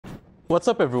What's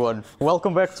up everyone?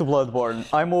 Welcome back to Bloodborne.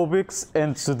 I'm obiyx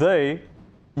and today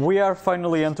we are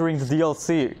finally entering the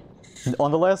DLC.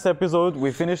 On the last episode we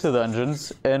finished the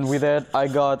dungeons and with that I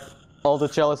got all the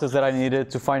chalices that I needed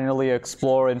to finally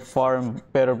explore and farm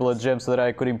better blood gems so that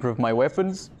I could improve my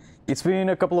weapons. It's been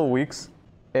a couple of weeks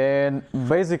and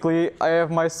basically I have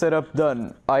my setup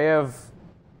done. I have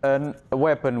a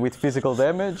weapon with physical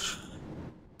damage,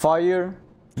 fire,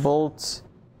 bolt,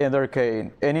 and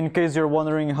arcane. And in case you're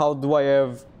wondering how do I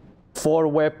have 4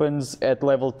 weapons at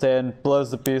level 10 plus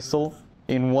the pistol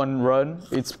in one run,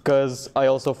 it's because I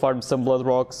also farmed some blood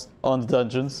rocks on the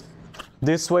dungeons.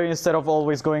 This way, instead of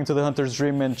always going to the hunter's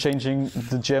dream and changing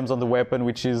the gems on the weapon,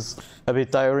 which is a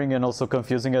bit tiring and also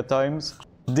confusing at times,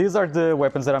 these are the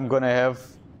weapons that I'm gonna have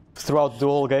throughout the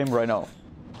whole game right now.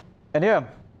 And yeah,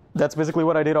 that's basically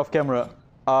what I did off camera.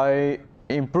 I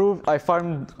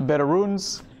farmed better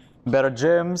runes, better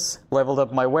gems, leveled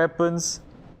up my weapons,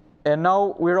 and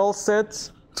now we're all set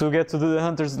to get to the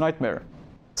Hunter's Nightmare.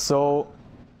 So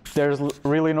there's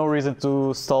really no reason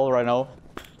to stall right now.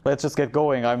 Let's just get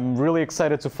going. I'm really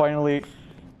excited to finally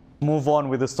move on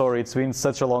with the story. It's been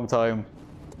such a long time.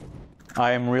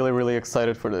 I am really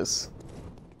excited for this.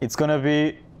 It's gonna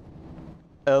be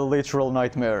a literal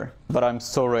nightmare, but I'm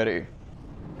so ready.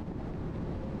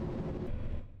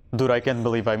 Dude, I can't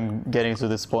believe I'm getting to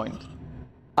this point.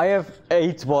 I have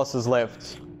 8 bosses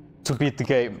left to beat the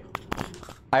game.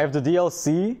 I have the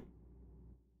DLC,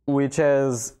 which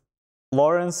has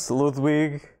Lawrence,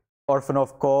 Ludwig, Orphan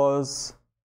of Cause,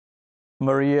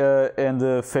 Maria, and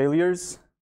the Failures.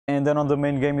 And then on the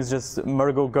main game is just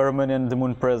Murgo Gurman and the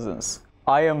Moon Presence.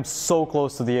 I am so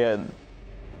close to the end.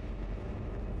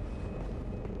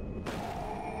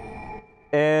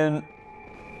 And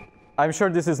I'm sure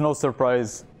this is no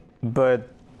surprise, but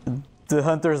the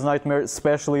Hunter's Nightmare,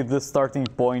 especially the starting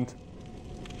point,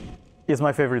 is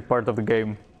my favorite part of the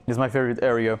game. Is my favorite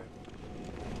area.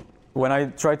 When I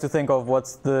try to think of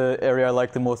what's the area I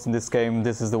like the most in this game,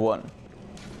 this is the one.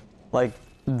 Like,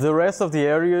 the rest of the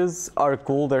areas are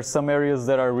cool. There's some areas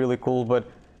that are really cool,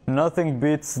 but nothing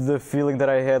beats the feeling that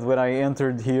I had when I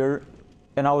entered here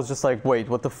and I was just like, wait,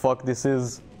 what the fuck? This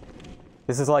is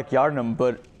like Yarnum,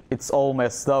 but it's all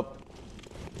messed up.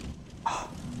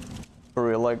 For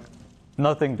real, like,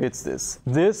 nothing beats this.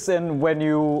 This, and when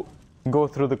you go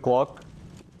through the clock,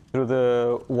 through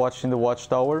the watch in the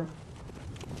watchtower,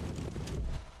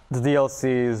 the DLC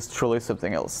is truly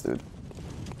something else, dude.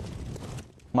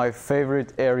 My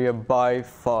favorite area by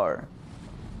far.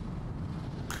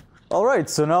 Alright,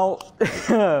 so now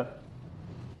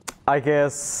I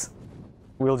guess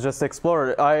we'll just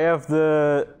explore. I have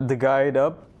the guide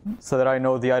up so that I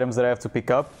know the items that I have to pick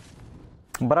up.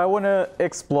 But I want to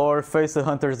explore, face the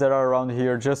hunters that are around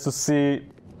here, just to see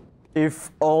if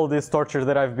all this torture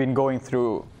that I've been going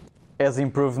through has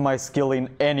improved my skill in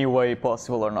any way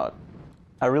possible or not.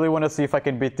 I really want to see if I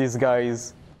can beat these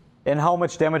guys and how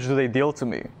much damage do they deal to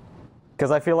me.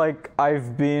 Because I feel like I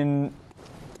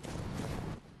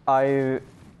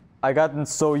gotten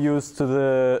so used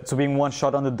to being one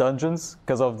shot on the dungeons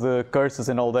because of the curses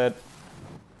and all that.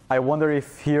 I wonder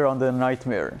if here on the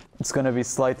Nightmare it's gonna be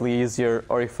slightly easier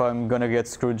or if I'm gonna get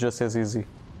screwed just as easy.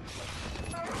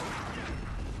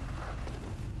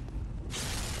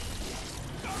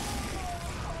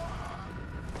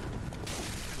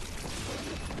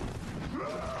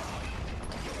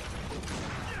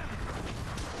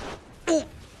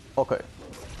 Okay.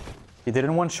 He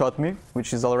didn't one-shot me,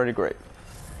 which is already great.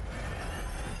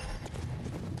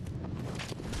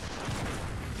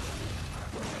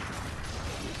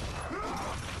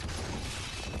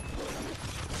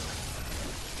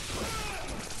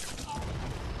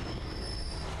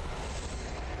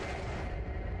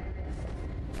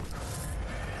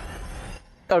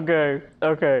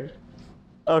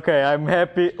 Okay, I'm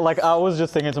happy. Like, I was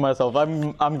just thinking to myself,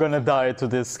 I'm gonna die to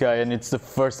this guy and it's the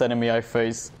first enemy I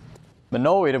face. But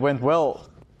no, it went well.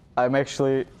 I'm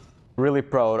actually really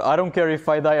proud. I don't care if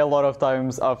I die a lot of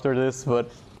times after this,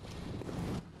 but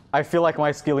I feel like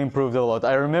my skill improved a lot.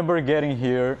 I remember getting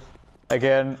here,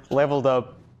 again, leveled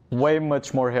up, way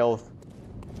much more health,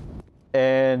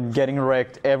 and getting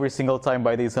wrecked every single time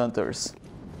by these hunters.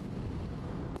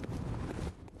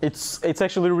 It's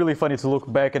actually really funny to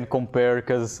look back and compare,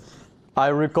 because I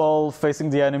recall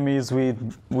facing the enemies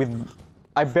with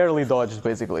I barely dodged,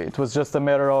 basically. It was just a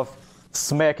matter of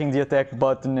smacking the attack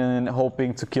button and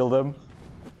hoping to kill them.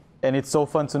 And it's so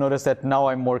fun to notice that now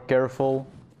I'm more careful,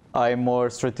 I'm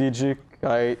more strategic,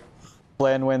 I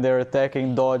plan when they're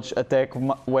attacking, dodge, attack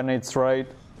when it's right.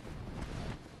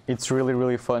 It's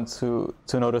really fun to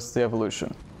notice the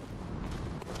evolution.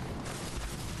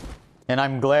 And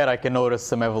I'm glad I can notice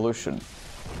some evolution.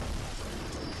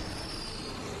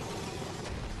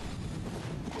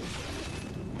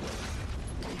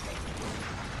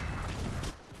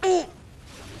 Oh.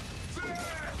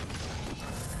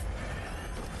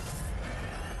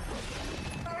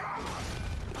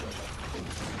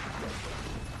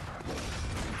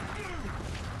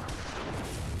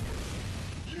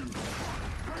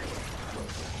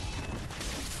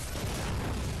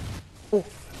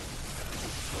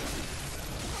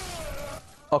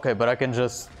 Okay, but I can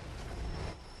just...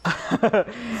 I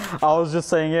was just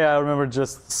saying, yeah, I remember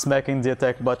just smacking the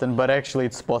attack button, but actually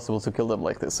it's possible to kill them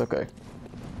like this, okay.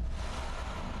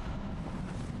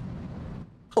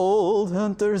 Old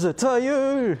Hunter's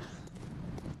attire!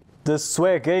 The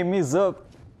swag game is up,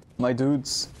 my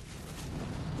dudes.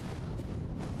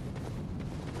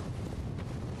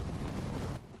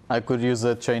 I could use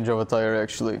a change of attire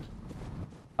actually.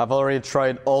 I've already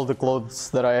tried all the clothes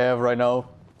that I have right now,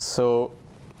 so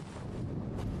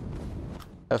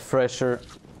a fresher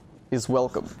is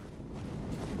welcome.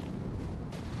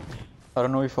 I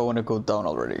don't know if I want to go down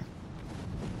already.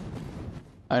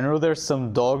 I know there's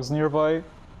some dogs nearby.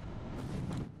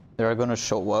 They're gonna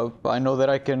show up. I know that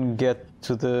I can get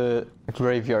to the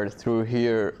graveyard through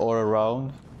here or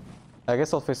around. I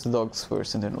guess I'll face the dogs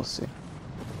first and then we'll see.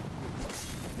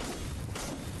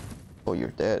 Oh, you're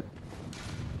dead.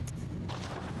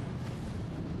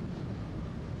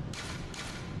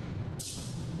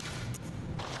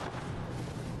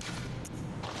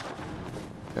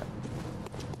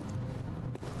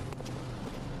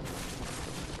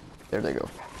 There they go.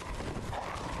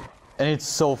 And it's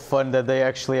so fun that they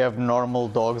actually have normal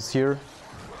dogs here.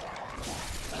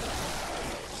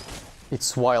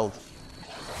 It's wild.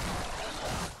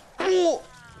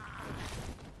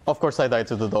 Of course I died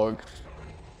to the dog.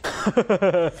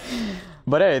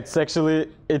 But hey,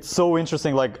 it's so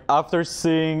interesting, like after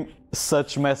seeing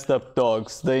such messed up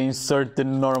dogs, they insert the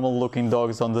normal looking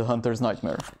dogs on the Hunter's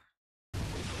Nightmare.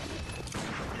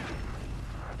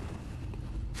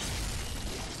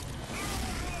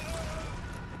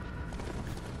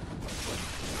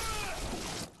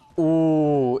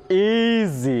 Ooh,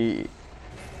 easy!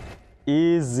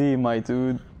 Easy, my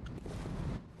dude.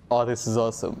 Oh, this is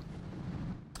awesome.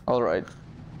 Alright.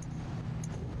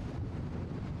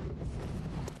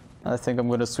 I think I'm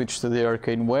gonna switch to the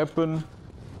arcane weapon.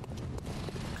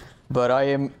 But I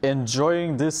am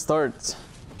enjoying this start.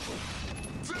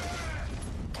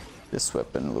 This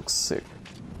weapon looks sick.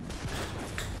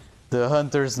 The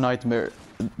Hunter's Nightmare.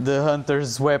 The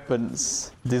Hunter's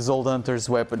weapons. These old Hunter's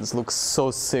weapons look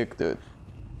so sick, dude.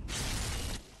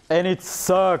 And it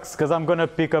sucks, because I'm gonna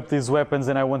pick up these weapons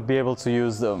and I won't be able to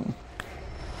use them.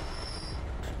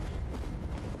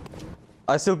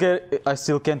 I still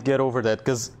can't get over that,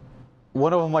 because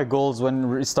one of my goals when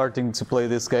restarting to play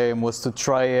this game was to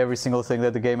try every single thing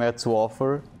that the game had to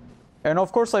offer. And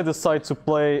of course I decide to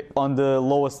play on the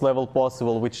lowest level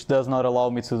possible, which does not allow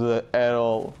me to do that at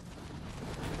all.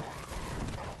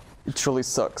 It truly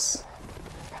sucks.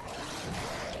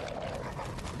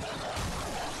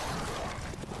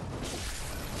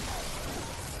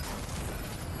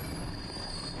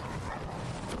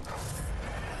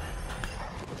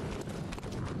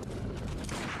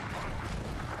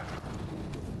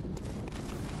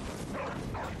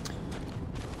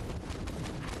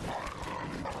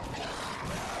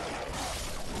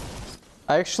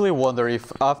 I actually wonder if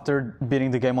after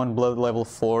beating the game on Blood level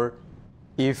 4,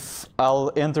 if I'll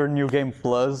enter New Game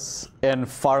Plus and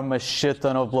farm a shit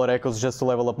ton of Blood Echoes just to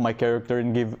level up my character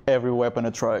and give every weapon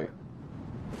a try.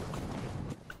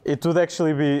 It would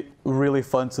actually be really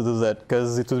fun to do that,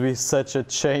 because it would be such a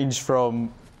change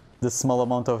from the small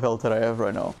amount of health that I have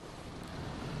right now.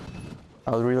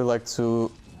 I would really like to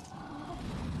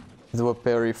do a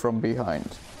parry from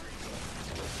behind.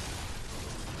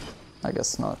 I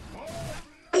guess not.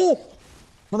 Oh!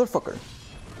 Motherfucker.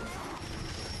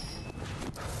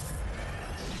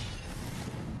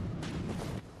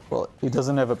 Well, he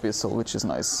doesn't have a pistol, which is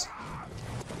nice.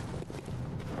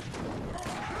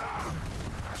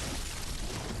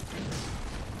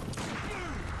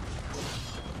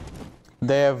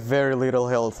 They have very little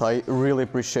health. I really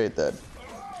appreciate that.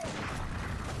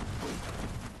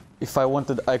 If I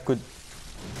wanted, I could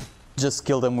just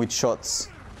kill them with shots.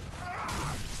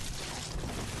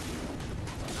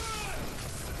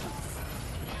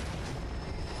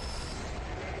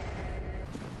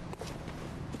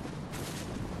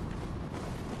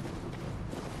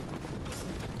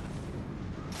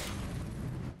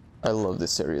 I love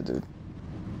this area, dude.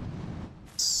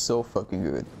 So fucking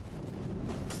good.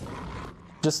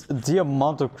 Just the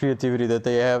amount of creativity that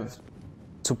they have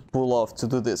to pull off to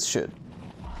do this shit.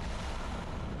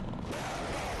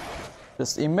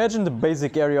 Just imagine the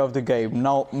basic area of the game,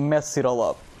 now mess it all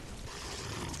up.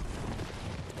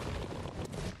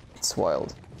 It's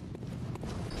wild.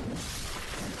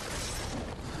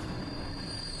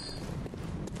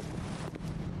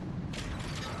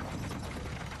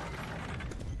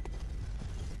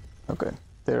 Okay,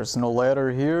 there's no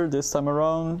ladder here this time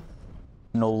around.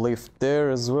 No lift there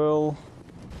as well.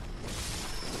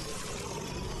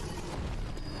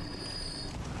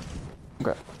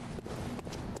 Okay.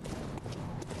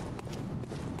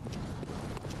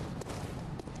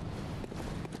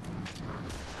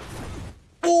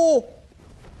 Oh!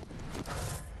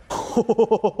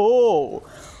 Oh!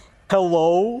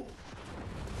 Hello?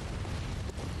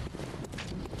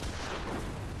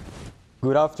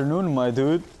 Good afternoon, my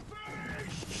dude.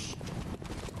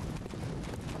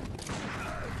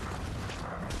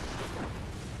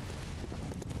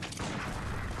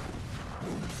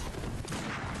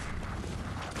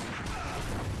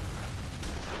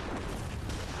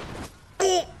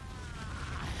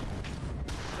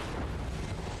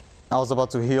 I was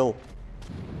about to heal.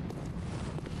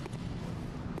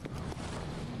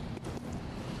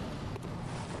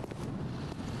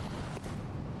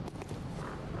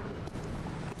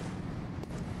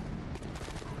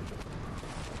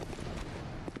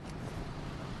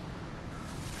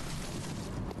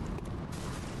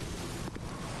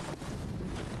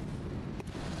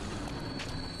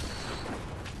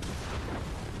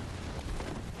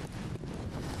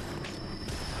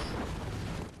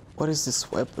 What is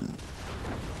this weapon?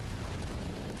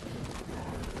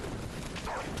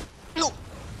 No.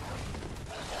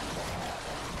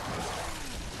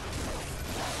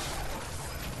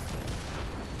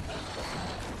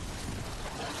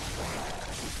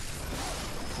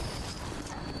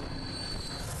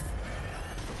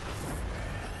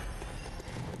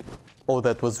 Oh,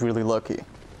 that was really lucky.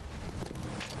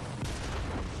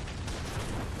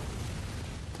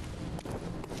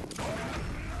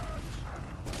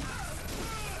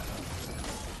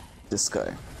 This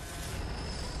guy.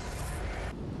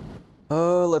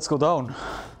 Let's go down.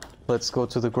 Let's go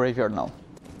to the graveyard now.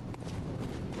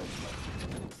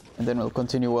 And then we'll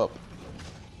continue up.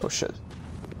 Oh shit.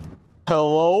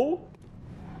 Hello?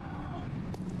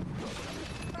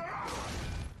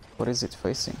 What is it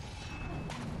facing?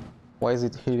 Why is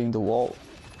it hitting the wall?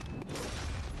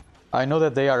 I know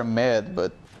that they are mad,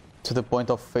 but to the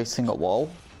point of facing a wall?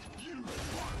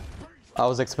 I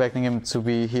was expecting him to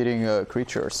be hitting a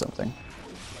creature or something.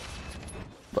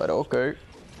 But okay.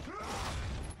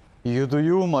 You do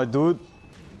you, my dude.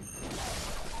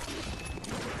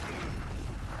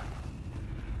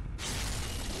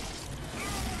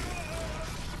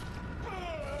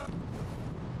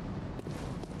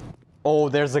 Oh,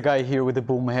 there's a guy here with the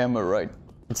boom hammer, right?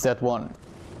 It's that one.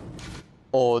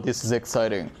 Oh, this is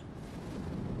exciting.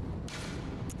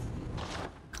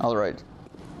 Alright.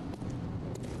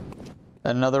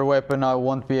 Another weapon I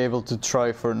won't be able to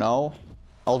try for now.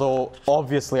 Although,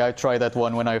 obviously I tried that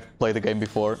one when I played the game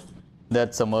before.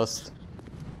 That's a must.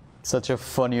 Such a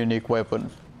fun, unique weapon.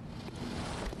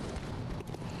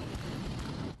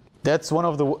 That's one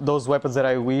of those weapons that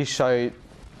I wish I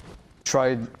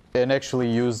tried and actually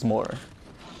used more.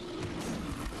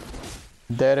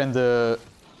 That and the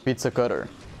pizza cutter.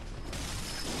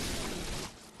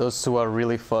 Those two are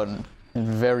really fun and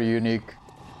very unique.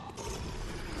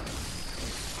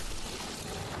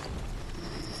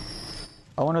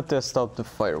 I want to test out the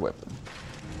fire weapon.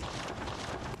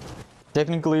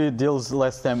 Technically it deals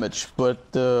less damage,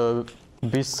 but the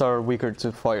beasts are weaker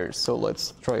to fire, so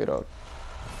let's try it out.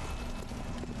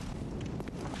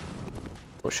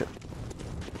 Oh shit.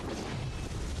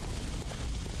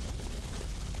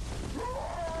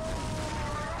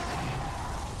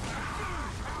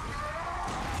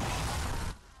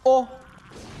 Oh!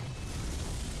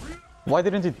 Why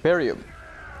didn't it parry him?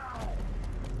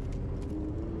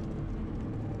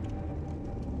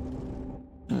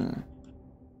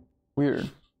 Weird.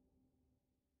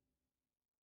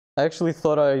 I actually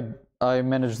thought I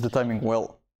managed the timing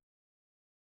well.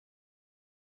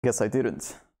 Guess I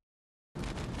didn't.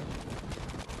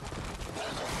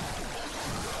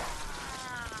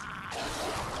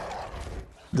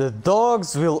 The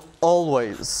dogs will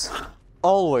always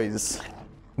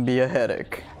be a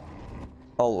headache.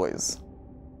 Always.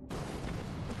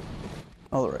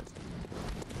 Alright.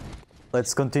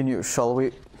 Let's continue, shall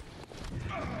we?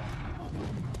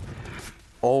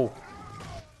 Oh.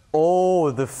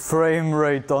 Oh, the frame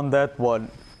rate on that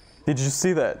one. Did you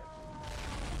see that?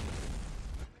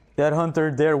 That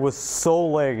hunter there was so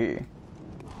laggy.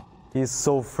 He's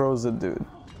so frozen, dude.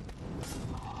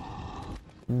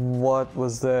 What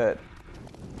was that?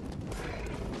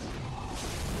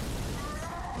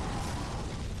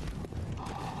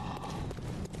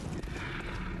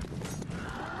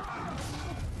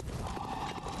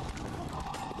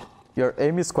 Your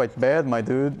aim is quite bad, my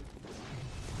dude.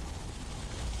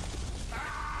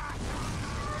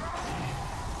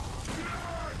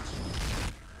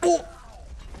 Oh!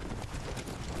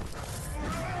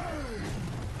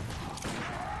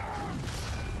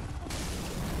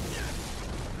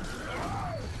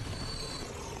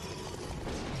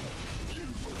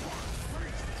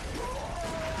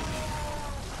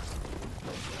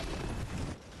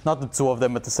 Not the two of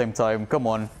them at the same time, come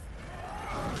on.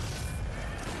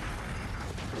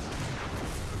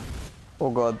 Oh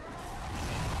god.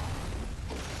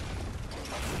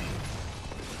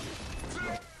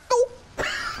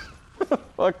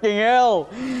 Fucking hell!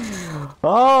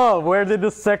 Oh, where did the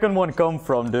second one come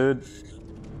from, dude?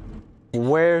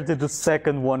 Where did the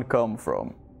second one come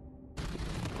from?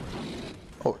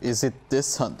 Oh, is it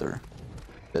this hunter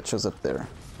that shows up there?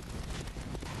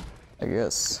 I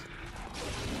guess.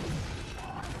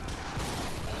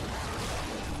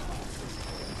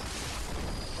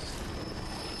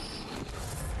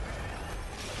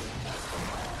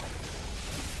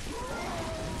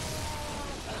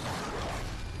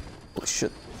 Holy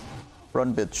shit.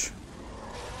 Run, bitch.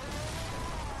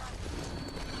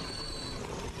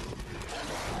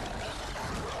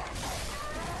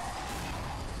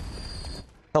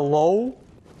 Hello?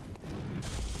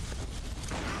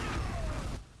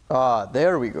 Ah,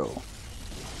 there we go.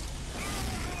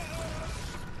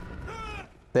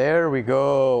 There we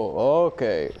go.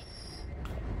 Okay.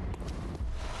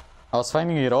 I was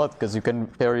finding it odd because you can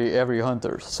parry every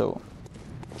hunter, so...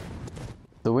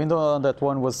 The window on that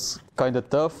one was kinda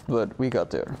tough, but we got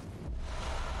there.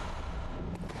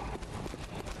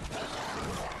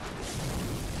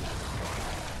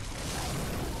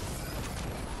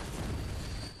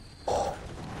 Oh.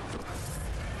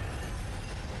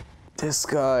 This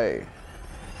guy.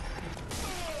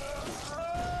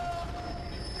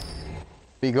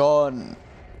 Be gone.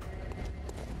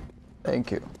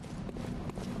 Thank you.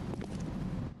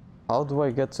 How do I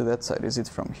get to that side? Is it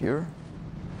from here?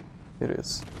 It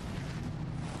is.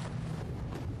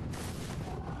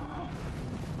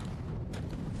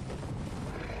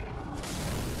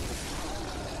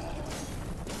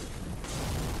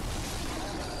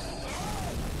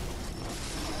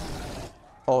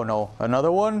 Oh no,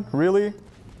 another one? Really?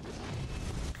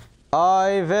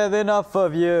 I've had enough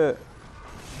of you.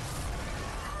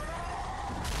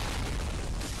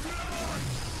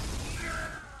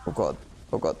 Oh god,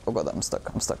 oh god, oh god, I'm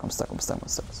stuck, I'm stuck, I'm stuck, I'm stuck, I'm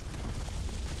stuck.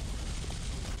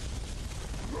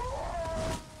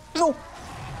 No!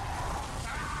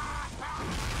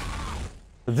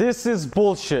 This is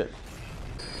bullshit.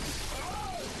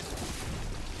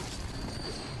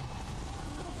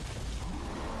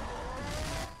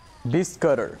 Beast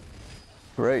Cutter.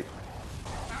 Great.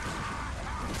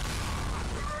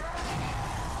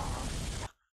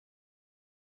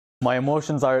 My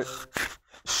emotions are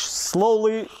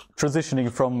slowly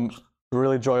transitioning from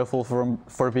really joyful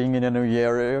for being in a new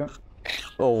area.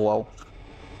 Oh wow.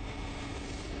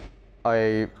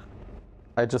 I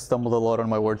just stumbled a lot on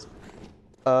my words.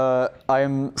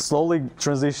 I'm slowly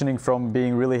transitioning from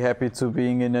being really happy to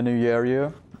being in a new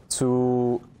area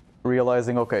to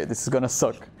realizing, okay, this is gonna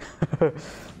suck.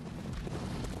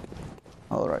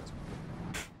 Alright.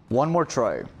 One more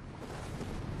try.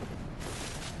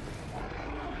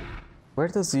 Where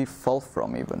does he fall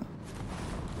from even?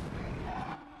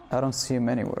 I don't see him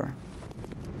anywhere.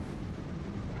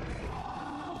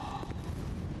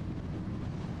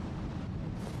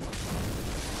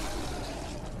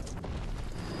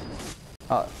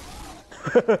 Ah.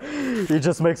 He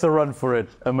just makes a run for it.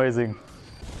 Amazing.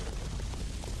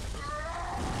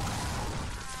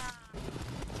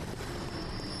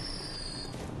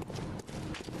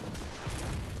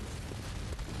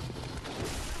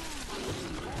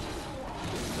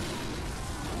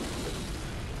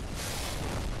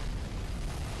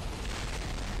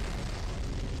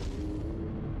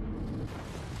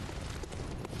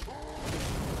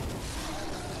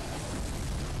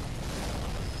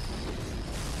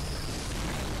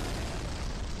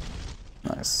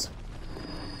 Nice.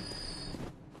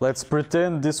 Let's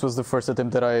pretend this was the first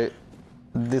attempt that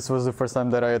this was the first time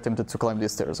that I attempted to climb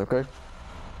these stairs, okay?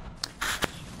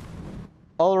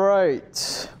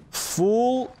 Alright.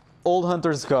 Full old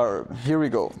hunter's garb. Here we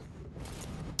go.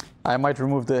 I might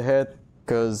remove the head,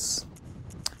 because,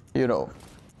 you know,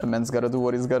 a man's gotta do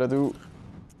what he's gotta do.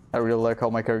 I really like how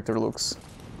my character looks.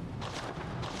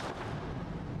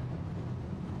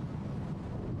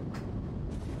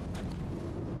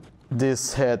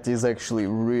 This hat is actually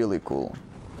really cool.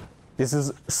 This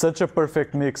is such a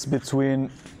perfect mix between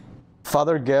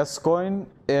Father Gascoigne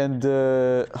and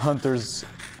Hunter's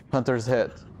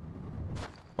head,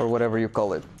 or whatever you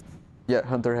call it. Yeah,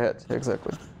 hunter head,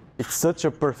 exactly. It's such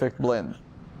a perfect blend.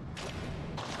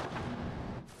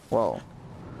 Wow.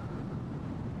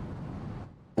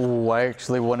 Ooh, I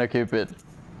actually want to keep it.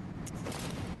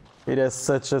 It has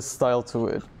such a style to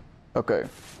it. Okay.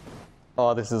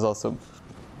 Oh, this is awesome.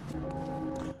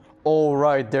 Oh,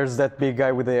 right, there's that big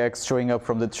guy with the axe showing up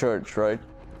from the church, right?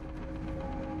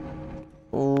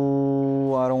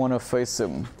 Ooh, I don't want to face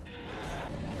him.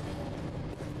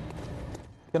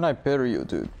 Can I parry you,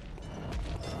 dude?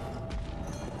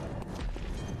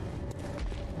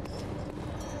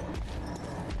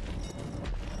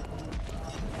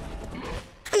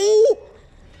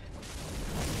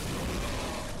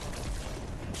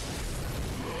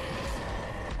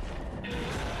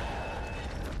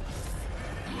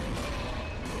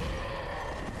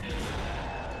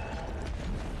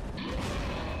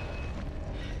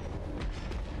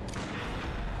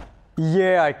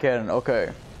 Yeah, I can. Okay.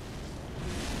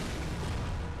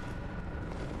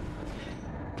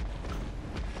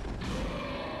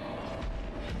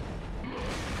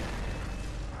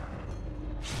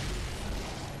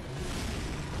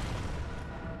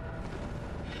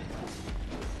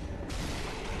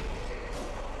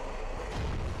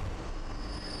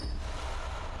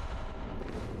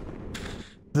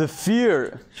 The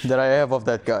fear that I have of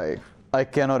that guy, I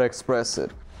cannot express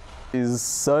it. Is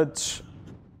such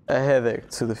a headache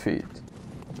to defeat.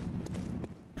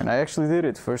 And I actually did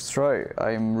it first try.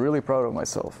 I'm really proud of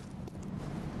myself.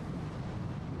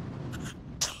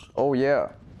 Oh yeah.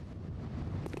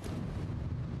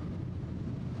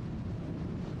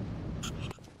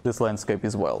 This landscape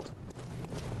is wild.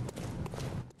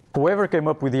 Whoever came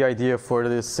up with the idea for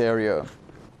this area,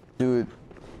 dude,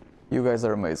 you guys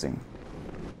are amazing.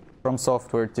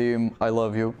 FromSoftware team, I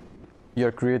love you.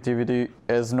 Your creativity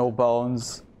has no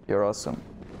bounds. You're awesome.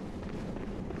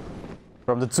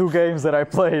 From the 2 games that I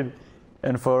played,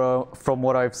 and from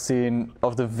what I've seen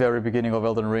of the very beginning of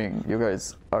Elden Ring, you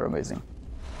guys are amazing.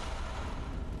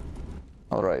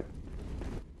 Alright.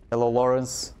 Hello,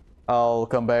 Lawrence. I'll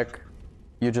come back.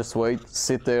 You just wait,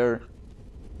 sit there,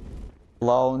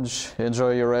 lounge,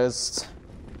 enjoy your rest,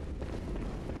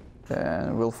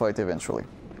 and we'll fight eventually.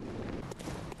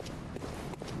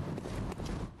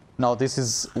 Now this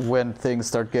is when things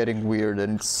start getting weird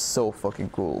and it's so fucking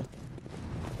cool.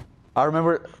 I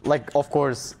remember, like, of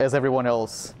course, as everyone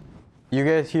else, you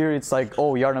get here, it's like,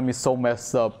 oh, Yharnam is so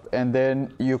messed up, and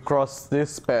then you cross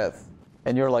this path,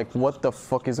 and you're like, what the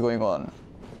fuck is going on?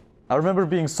 I remember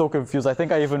being so confused. I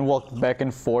think I even walked back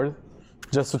and forth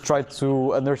just to try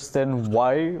to understand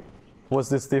why was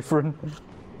this different.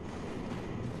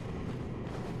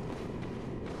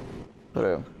 But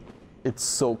yeah, it's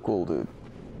so cool, dude.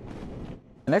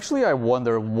 And actually I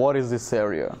wonder, what is this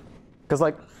area? Because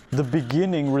like, the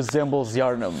beginning resembles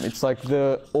Yharnam. It's like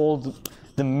the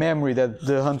memory that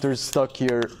the hunters stuck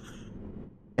here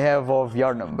have of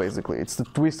Yharnam, basically. It's the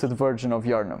twisted version of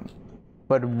Yharnam.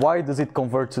 But why does it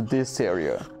convert to this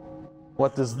area?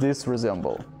 What does this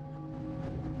resemble?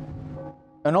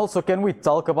 And also, can we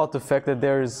talk about the fact that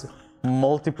there's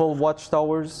multiple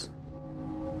watchtowers?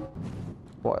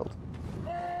 Wild.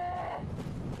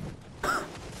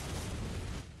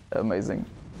 Amazing.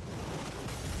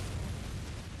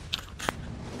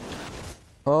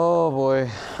 Oh boy.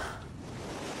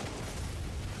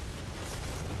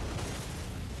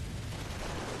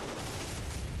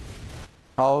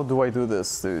 How do I do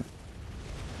this, dude?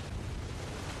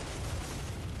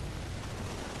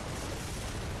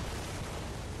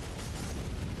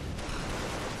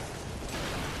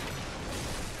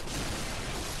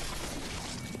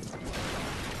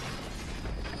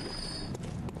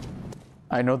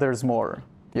 I know there's more.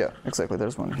 Yeah, exactly,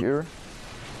 there's one here.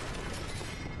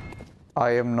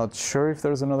 I am not sure if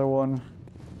there's another one.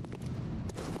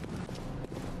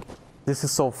 This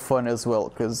is so fun as well,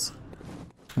 because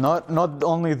not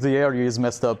only the area is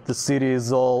messed up, the city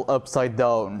is all upside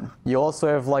down. You also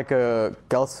have like a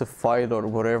calcified or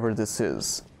whatever this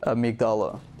is,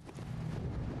 amygdala.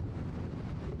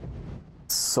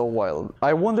 So wild.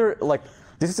 I wonder, like,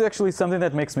 this is actually something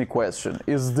that makes me question.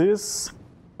 Is this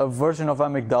a version of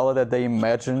amygdala that they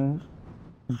imagine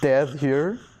dead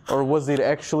here? Or was it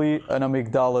actually an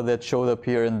amygdala that showed up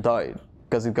here and died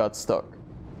because it got stuck?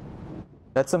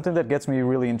 That's something that gets me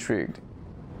really intrigued.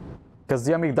 Because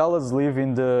the amygdalas live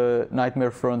in the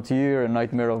Nightmare Frontier and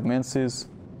Nightmare of Mensis,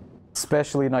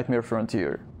 especially Nightmare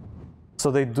Frontier. So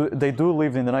they do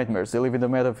live in the nightmares, they live in the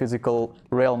metaphysical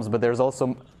realms, but there's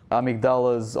also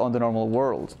amygdalas on the normal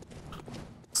world.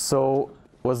 So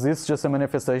was this just a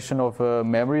manifestation of a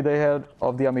memory they had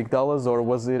of the amygdalas, or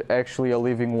was it actually a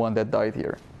living one that died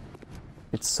here?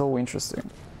 It's so interesting.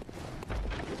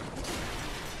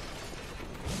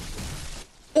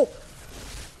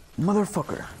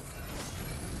 Motherfucker.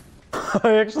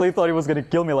 I actually thought he was gonna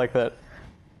kill me like that.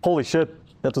 Holy shit,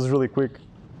 that was really quick.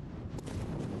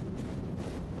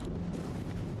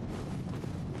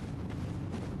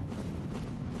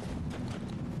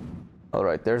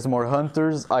 Alright, there's more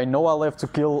hunters. I know I'll have to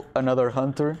kill another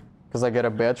hunter because I get a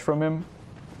badge from him.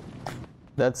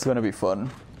 That's gonna be fun.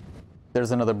 There's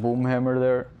another boom hammer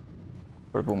there.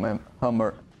 Or boom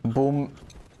hammer. Boom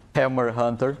hammer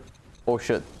hunter. Oh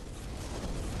shit.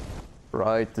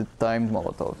 Right, the timed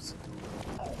molotovs.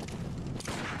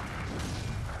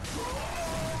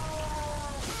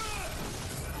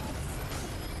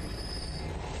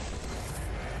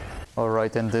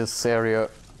 Alright, and this area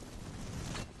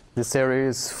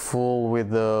is full with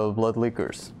blood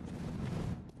leakers.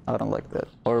 I don't like that.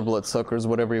 Or bloodsuckers,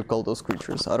 whatever you call those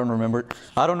creatures. I don't remember.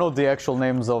 I don't know the actual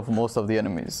names of most of the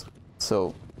enemies.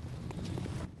 So,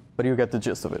 but you get the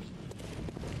gist of it.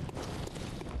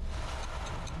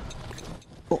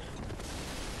 Oh.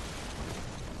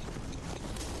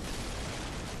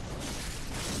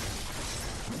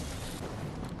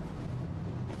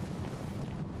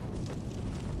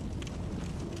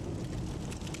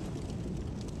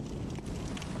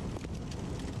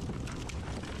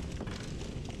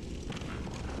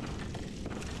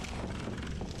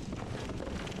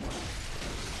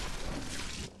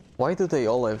 Why do they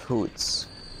all have hoods?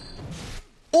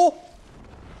 Oh!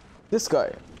 This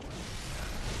guy.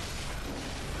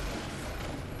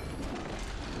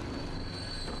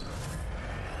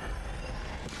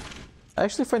 I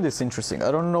actually find this interesting.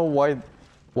 I don't know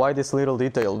why this little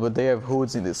detail, but they have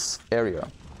hoods in this area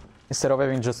instead of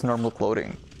having just normal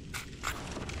clothing.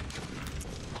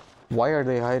 Why are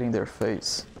they hiding their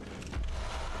face?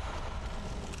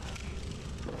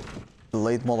 The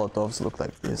late Molotovs look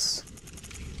like this.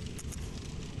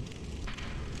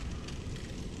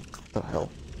 What the hell?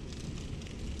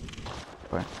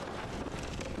 Okay.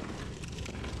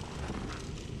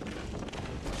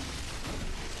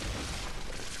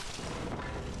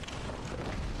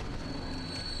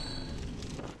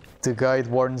 The guide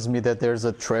warns me that there's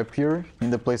a trap here in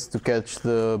the place to catch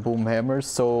the boom hammers,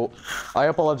 so I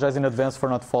apologize in advance for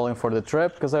not falling for the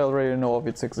trap, because I already know of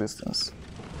its existence.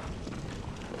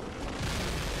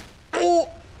 Oh!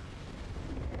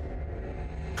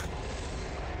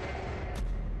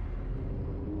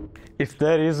 If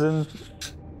that isn't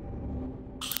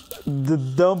the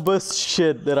dumbest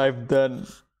shit that I've done.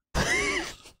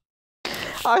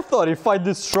 I thought if I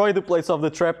destroy the place of the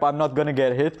trap, I'm not gonna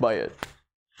get hit by it.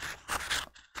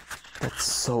 That's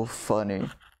so funny.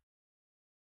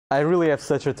 I really have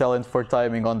such a talent for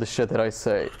timing on the shit that I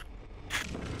say.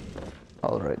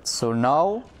 Alright, so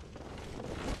now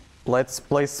let's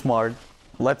play smart.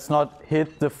 Let's not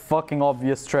hit the fucking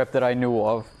obvious trap that I knew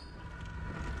of.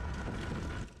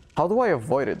 How do I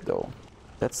avoid it though?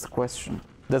 That's the question.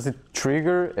 Does it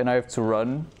trigger and I have to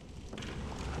run?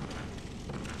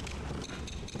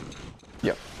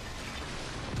 Yep.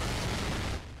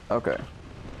 Okay.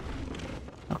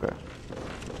 Okay.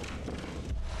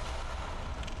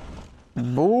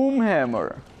 Boom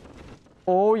hammer.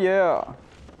 Oh yeah.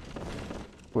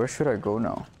 Where should I go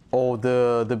now? Oh,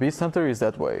 the beast hunter is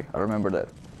that way. I remember that.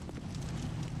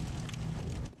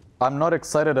 I'm not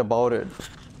excited about it,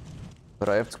 but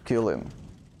I have to kill him.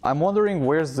 I'm wondering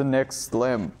where's the next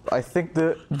lamp. I think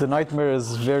the nightmare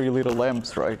is very little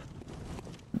lamps, right?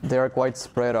 They are quite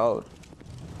spread out.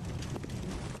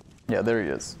 Yeah, there he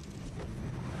is.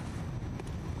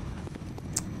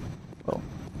 Oh.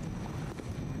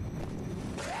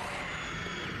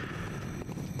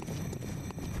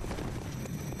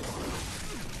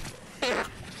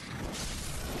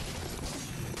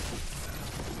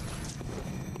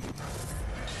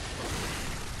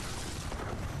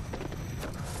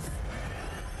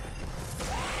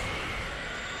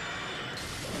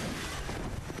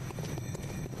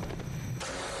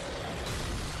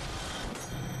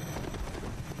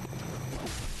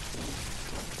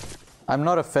 I'm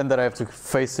not a fan that I have to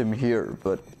face him here,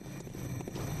 but...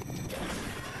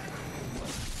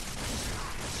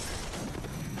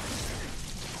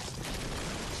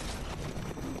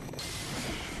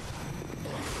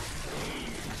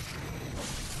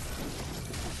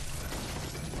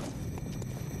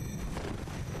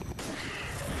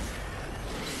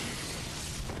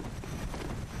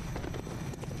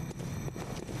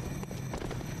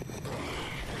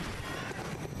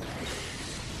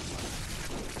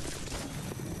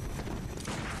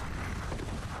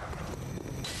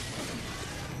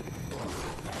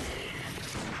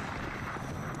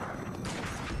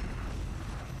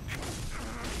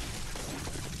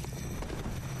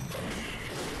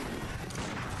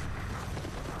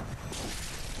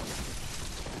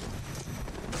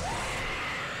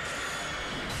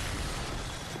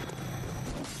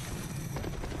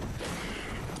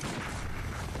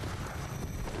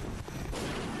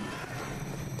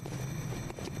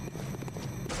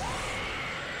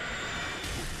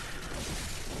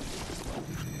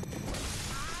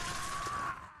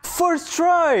 First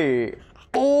try!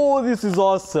 Oh, this is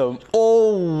awesome.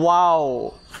 Oh,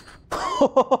 wow.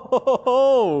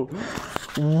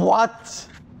 What?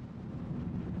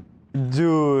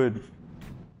 Dude.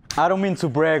 I don't mean to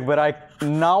brag, but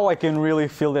now I can really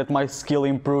feel that my skill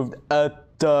improved a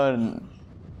ton.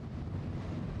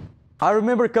 I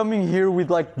remember coming here with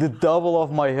like the double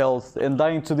of my health and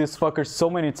dying to this fucker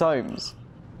so many times.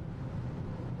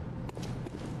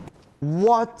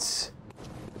 What?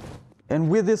 And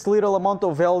with this little amount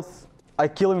of health, I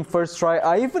kill him first try.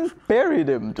 I even parried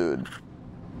him, dude.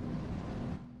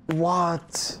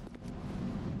 What?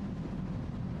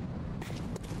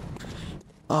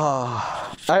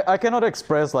 I cannot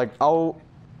express like how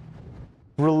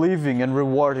relieving and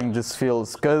rewarding this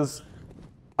feels, because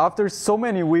after so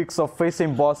many weeks of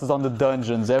facing bosses on the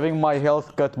dungeons, having my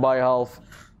health cut by half,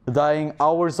 dying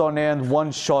hours on end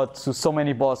one shot to so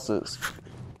many bosses,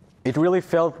 it really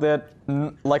felt that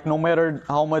like no matter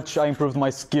how much I improved my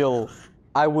skill,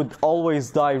 I would always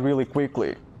die really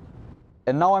quickly.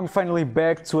 And now I'm finally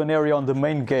back to an area on the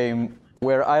main game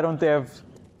where I don't have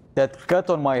that cut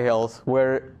on my health,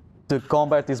 where the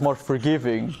combat is more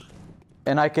forgiving,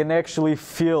 and I can actually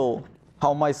feel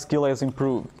how my skill has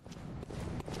improved.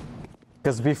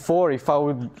 Because before, if I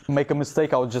would make a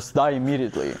mistake, I would just die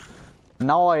immediately.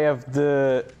 Now I have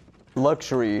the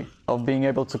luxury of being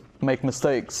able to make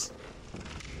mistakes.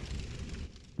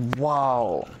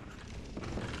 Wow.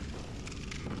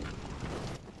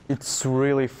 It's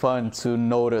really fun to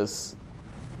notice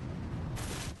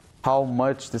how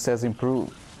much this has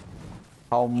improved.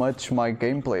 How much my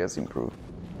gameplay has improved.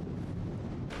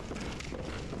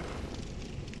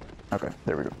 Okay,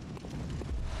 there we go.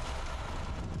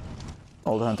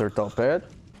 Old Hunter top hat.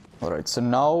 Alright, so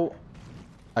now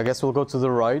I guess we'll go to the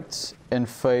right and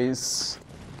face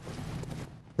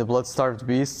the blood-starved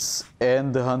beasts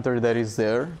and the hunter that is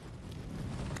there.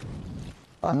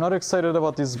 I'm not excited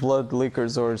about these blood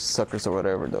leakers or suckers or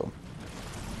whatever though.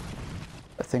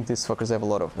 I think these fuckers have a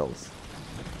lot of health.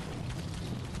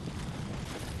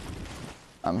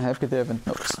 I'm happy they haven't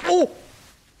noticed. Oh!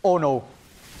 Oh no!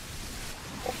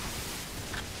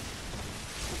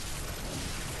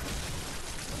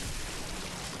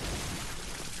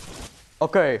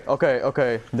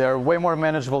 Okay. They're way more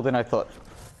manageable than I thought.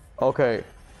 Okay.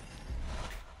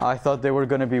 I thought they were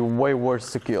gonna be way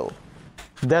worse to kill.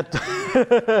 That...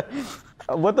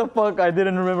 What the fuck? I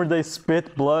didn't remember they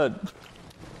spit blood.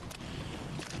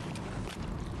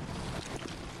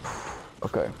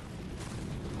 Okay.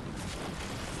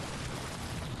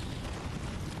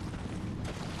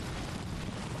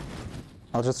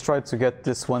 I'll just try to get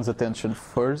this one's attention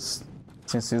first,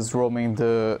 since he's roaming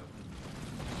the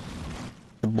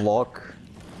block.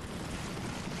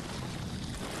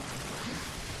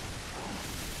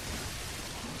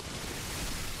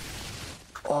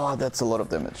 Oh, that's a lot of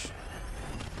damage.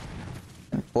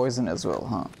 And poison as well,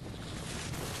 huh?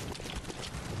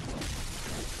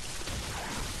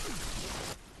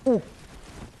 Ooh.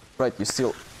 Right, you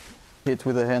still hit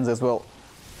with the hands as well.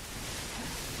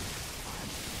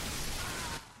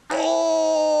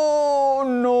 Oh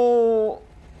no!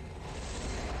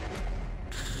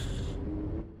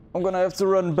 I'm gonna have to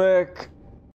run back.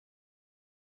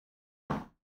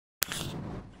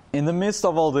 In the midst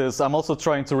of all this, I'm also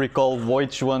trying to recall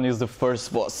which one is the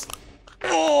first boss.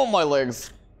 Oh, my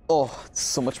legs! Oh, it's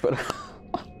so much better.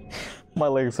 My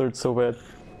legs hurt so bad.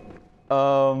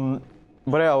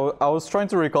 But yeah, I was trying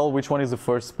to recall which one is the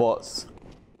first boss.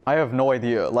 I have no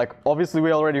idea. Like, obviously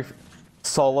we already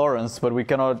saw Lawrence, but we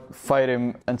cannot fight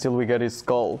him until we get his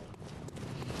skull.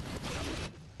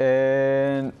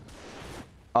 And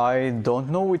I don't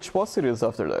know which boss it is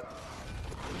after that.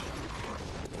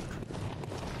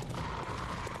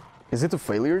 Is it the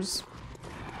failures?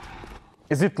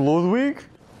 Is it Ludwig?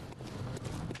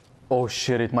 Oh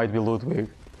shit, it might be Ludwig.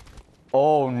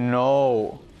 Oh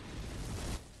no.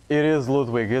 It is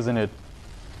Ludwig, isn't it?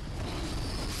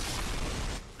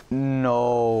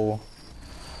 No.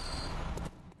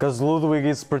 Because Ludwig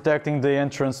is protecting the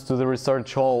entrance to the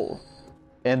research hall.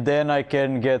 And then I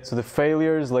can get to the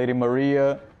failures, Lady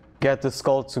Maria, get the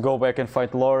skull to go back and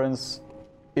fight Lawrence.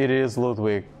 It is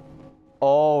Ludwig.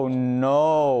 Oh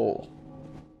no.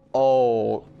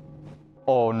 Oh.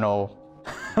 Oh no.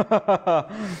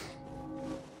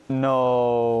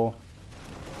 No.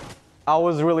 I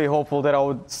was really hopeful that I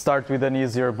would start with an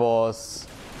easier boss.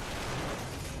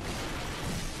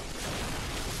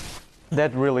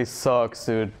 That really sucks,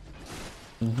 dude.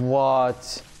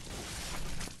 What?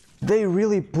 They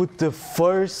really put the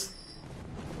first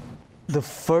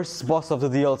boss of the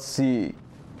DLC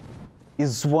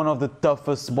is one of the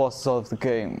toughest bosses of the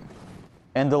game.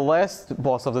 And the last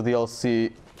boss of the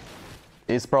DLC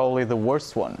is probably the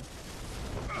worst one.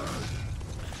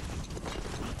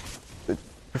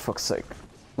 For fuck's sake.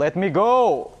 Let me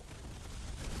go!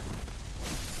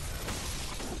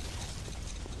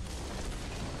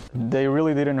 They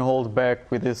really didn't hold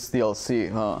back with this DLC,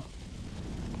 huh?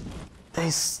 They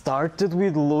started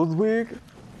with Ludwig?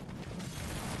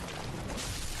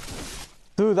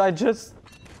 Dude,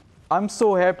 I'm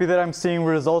so happy that I'm seeing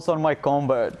results on my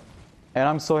combat. And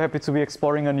I'm so happy to be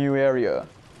exploring a new area.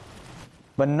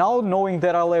 But now knowing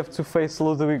that I'll have to face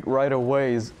Ludwig right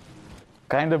away is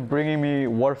kind of bringing me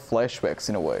war flashbacks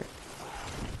in a way.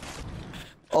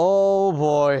 Oh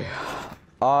boy.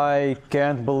 I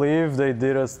can't believe they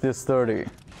did us this dirty.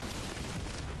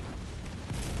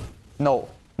 No.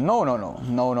 No, no, no.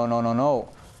 No, no, no, no, no.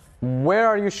 Where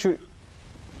are you shooting?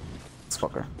 This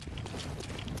fucker.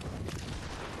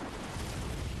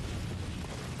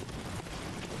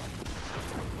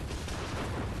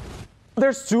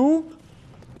 There's two?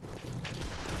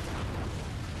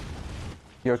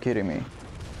 You're kidding me.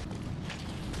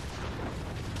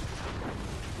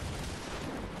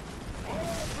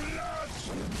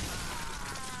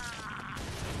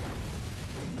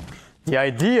 The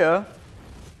idea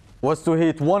was to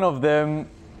hit one of them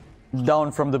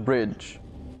down from the bridge.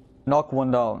 Knock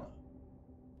one down.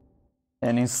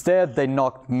 And instead they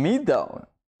knocked me down.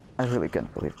 I really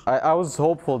can't believe it. I was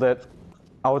hopeful that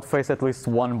I would face at least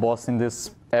one boss in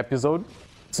this episode,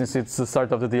 since it's the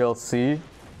start of the DLC.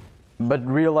 But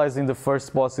realizing the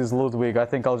first boss is Ludwig, I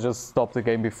think I'll just stop the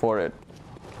game before it.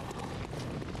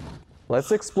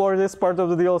 Let's explore this part of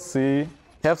the DLC,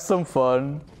 have some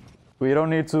fun. We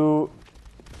don't need to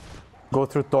go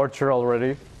through torture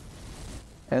already.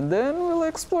 And then we'll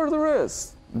explore the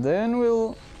rest. Then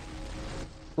we'll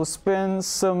spend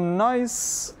some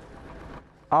nice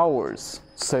hours,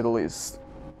 to say the least,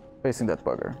 facing that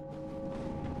bugger.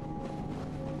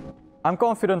 I'm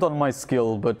confident on my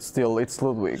skill, but still, it's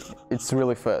Ludwig. It's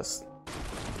really fast.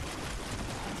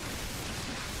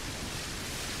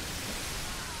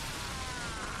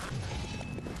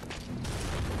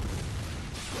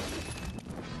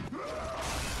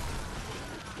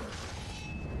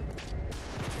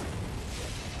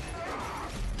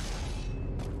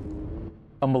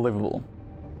 Unbelievable.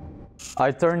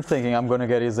 I turned thinking I'm gonna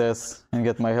get his ass and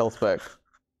get my health back.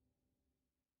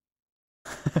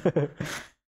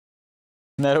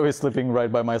 Nero is sleeping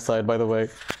right by my side, by the way.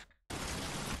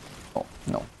 Oh,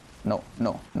 no, no,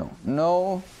 no, no,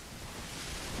 no.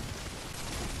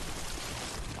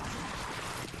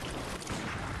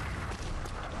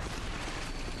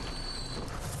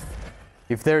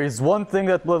 If there is one thing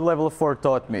that Blood Level 4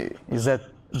 taught me, is that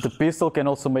the pistol can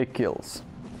also make kills.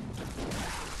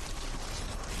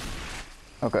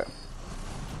 Okay.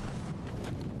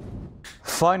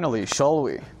 Finally, shall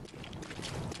we?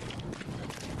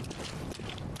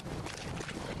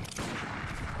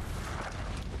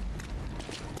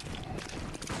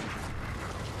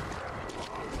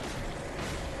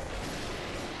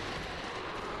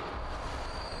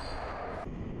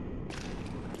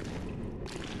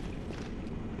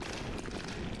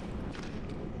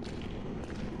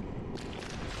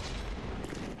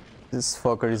 This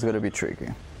fucker is gonna be tricky.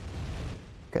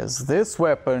 Because this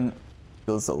weapon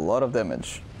deals a lot of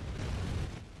damage.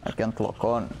 I can't lock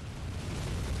on.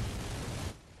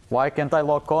 Why can't I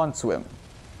lock on to him?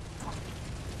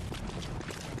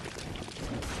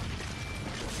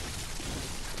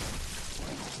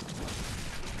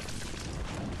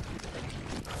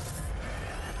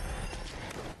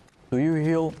 Do you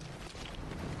heal?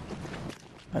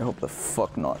 I hope the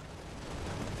fuck not.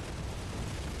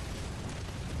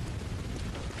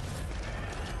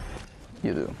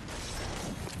 You do.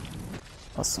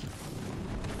 Awesome.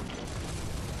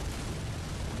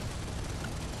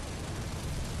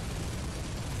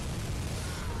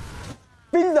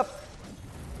 Build up!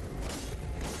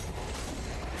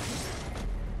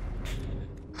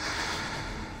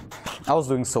 I was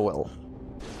doing so well.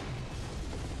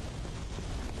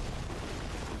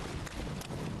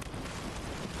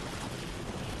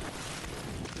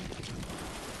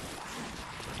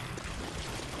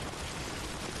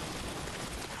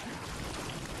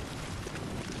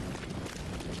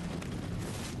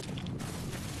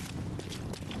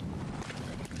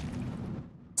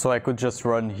 So I could just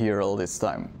run here all this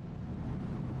time.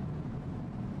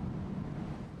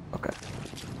 Okay.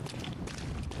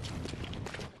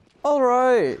 All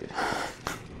right.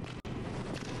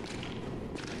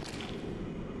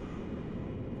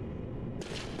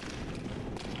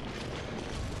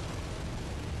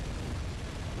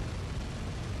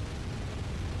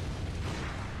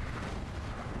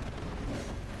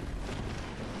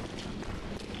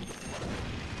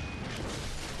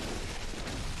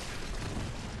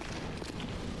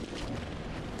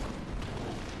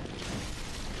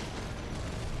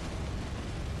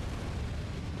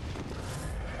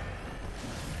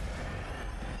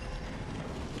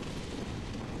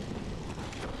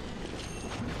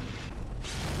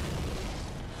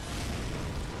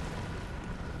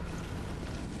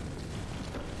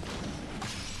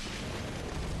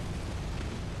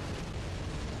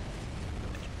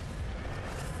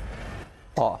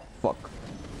 Oh, fuck.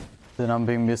 The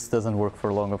numbing mist doesn't work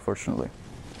for long, unfortunately.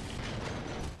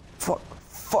 Fuck,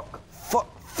 fuck,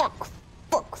 fuck, fuck,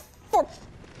 fuck, fuck.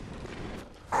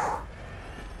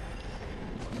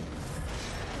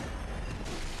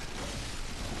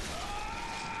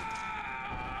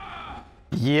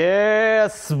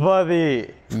 Yes,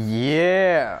 buddy.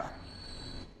 Yeah.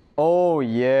 Oh,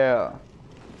 yeah.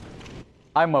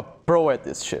 I'm a pro at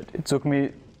this shit. It took me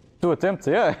 2 attempts,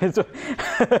 yeah.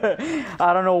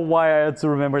 I don't know why I had to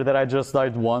remember that I just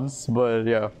died once, but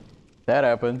yeah, that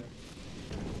happened.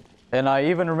 And I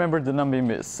even remembered the numbing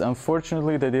miss.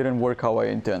 Unfortunately, they didn't work how I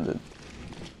intended.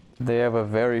 They have a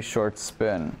very short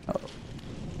span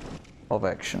of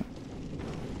action.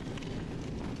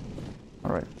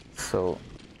 Alright, so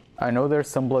I know there's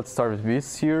some blood-starved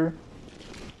beasts here,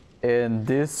 and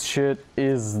this shit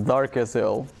is dark as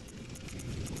hell.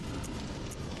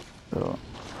 So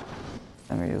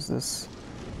let me use this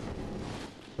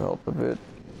to help a bit.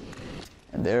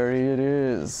 And there it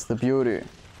is, the beauty.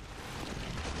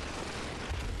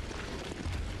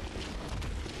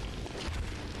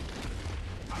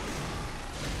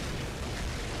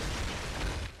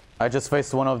 I just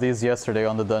faced one of these yesterday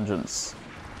on the dungeons.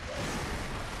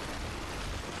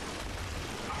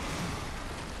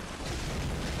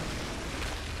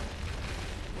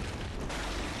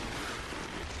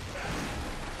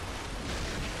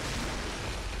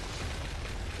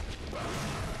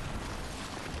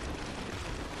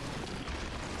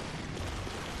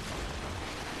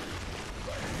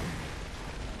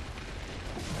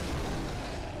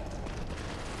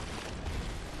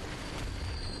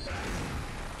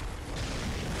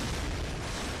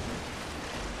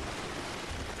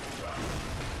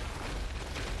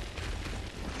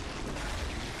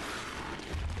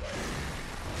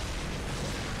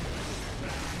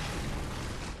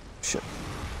 Shit.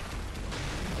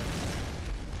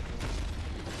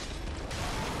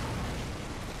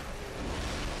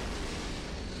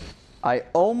 I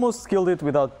almost killed it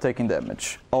without taking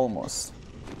damage. Almost.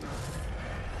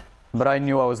 But I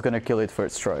knew I was gonna kill it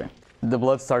first try. The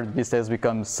Blood-starved Beast has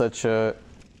become such a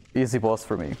easy boss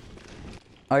for me.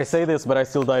 I say this, but I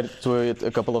still died to it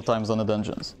a couple of times on the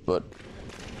dungeons. But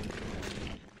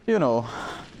you know,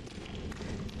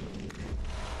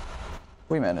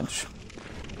 we manage.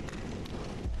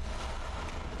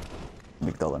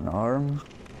 Big dollar arm.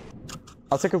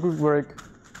 I'll take a quick break,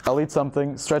 I'll eat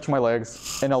something, stretch my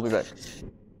legs, and I'll be back.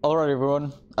 Alright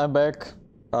everyone, I'm back.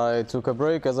 I took a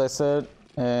break as I said,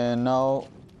 and now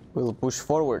we'll push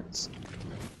forwards.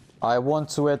 I want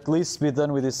to at least be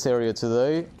done with this area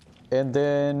today, and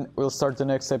then we'll start the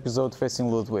next episode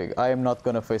facing Ludwig. I am not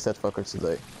gonna face that fucker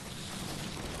today.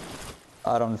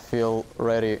 I don't feel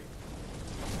ready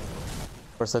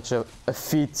for such a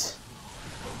feat.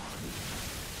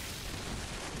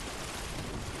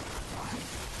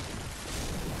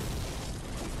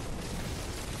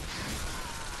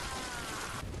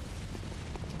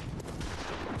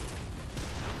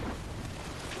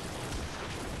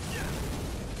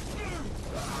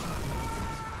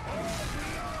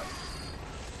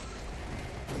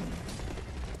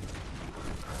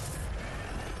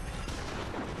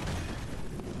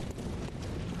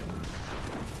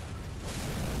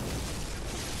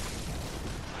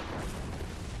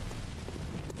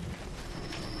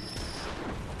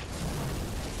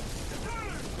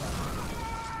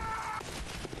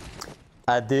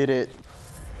 I did it.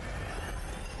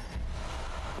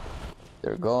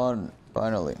 They're gone,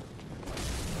 finally.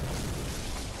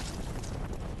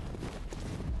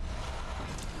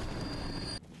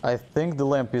 I think the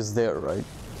lamp is there, right?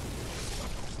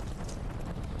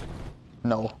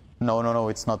 No,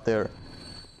 it's not there.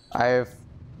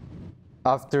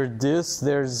 After this,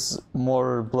 there's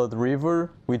more Blood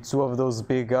River with 2 of those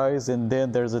big guys, and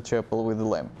then there's a chapel with the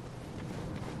lamp.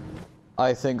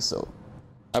 I think so.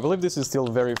 I believe this is still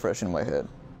very fresh in my head.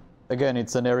 Again,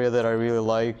 it's an area that I really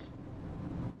like.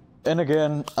 And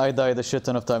again, I died a shit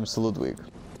ton of times to Ludwig.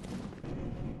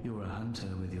 You're a hunter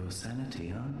with your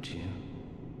sanity, aren't you?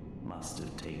 Must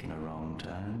have taken a wrong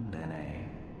turn then, eh?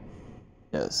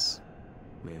 Yes.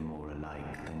 We're more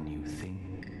alike than you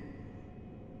think.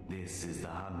 This is the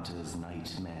hunter's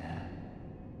nightmare,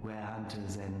 where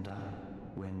hunters end up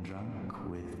when drunk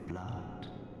with blood.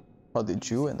 How did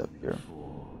you end up here?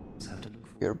 Have to look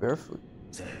for You're barefoot.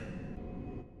 so.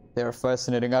 They are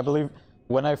fascinating. I believe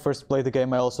when I first played the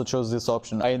game, I also chose this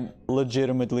option. I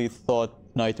legitimately thought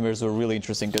nightmares were really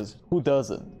interesting, because who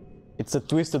doesn't? It's a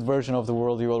twisted version of the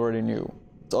world you already knew.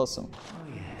 It's awesome. Oh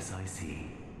yes, I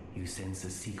see. You sense a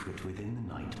secret within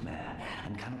the nightmare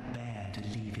and cannot bear to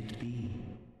leave it be.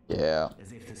 Yeah.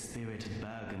 As if the spirit of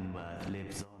Bergenworth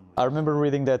lives on. I remember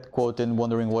reading that quote and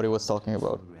wondering what it was talking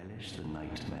about. Relish the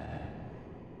nightmare,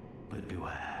 but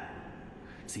beware.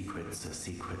 Secrets are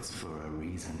secrets for a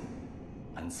reason,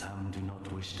 and some do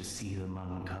not wish to see them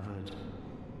uncovered.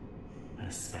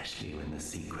 Especially when the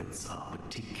secrets are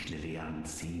particularly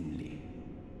unseemly.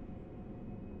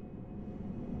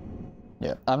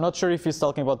 Yeah, I'm not sure if he's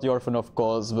talking about the Orphan of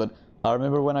Cause, but I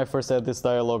remember when I first had this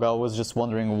dialogue, I was just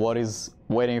wondering what is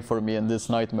waiting for me in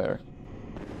this nightmare.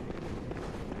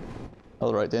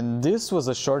 Alright, and this was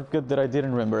a shortcut that I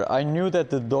didn't remember. I knew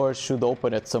that the door should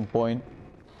open at some point.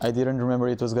 I didn't remember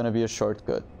it was gonna be a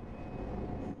shortcut.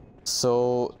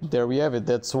 So, there we have it.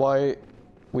 That's why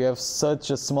we have such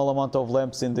a small amount of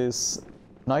lamps in this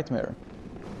nightmare.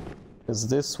 Because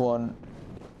this one,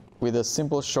 with a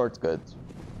simple shortcut,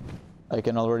 I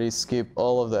can already skip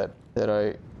all of that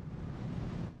I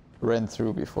ran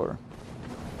through before.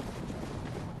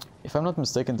 If I'm not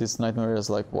mistaken, this nightmare is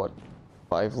like, what,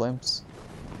 5 lamps?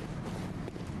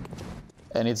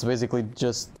 And it's basically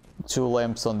just 2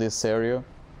 lamps on this area.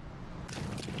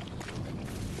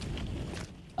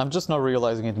 I'm just not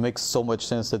realizing it makes so much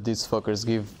sense that these fuckers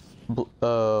give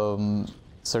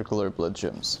circular blood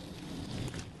gems.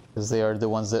 Because they are the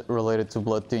ones that related to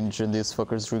blood tinge, and these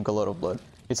fuckers drink a lot of blood.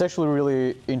 It's actually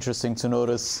really interesting to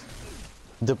notice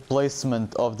the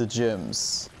placement of the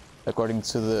gems according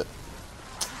to the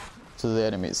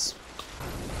enemies.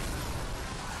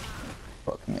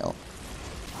 Fucking hell.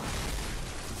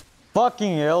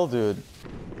 Fucking hell, dude.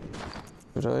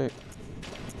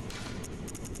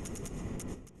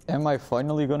 Am I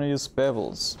finally gonna use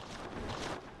pebbles?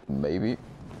 Maybe.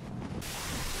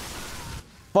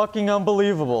 Fucking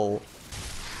unbelievable.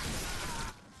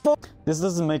 This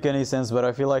doesn't make any sense, but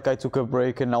I feel like I took a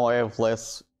break and now I have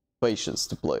less patience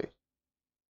to play.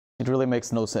 It really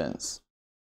makes no sense.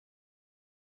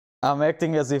 I'm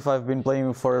acting as if I've been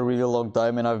playing for a really long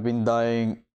time and I've been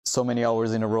dying so many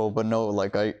hours in a row, but no,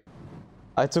 like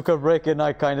I took a break and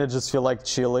I kinda just feel like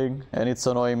chilling, and it's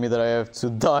annoying me that I have to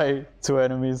die to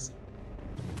enemies.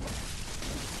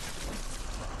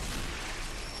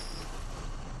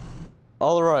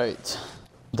 Alright,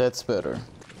 that's better.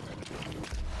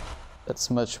 That's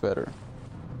much better.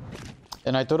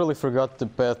 And I totally forgot the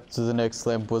path to the next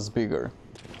lamp was bigger.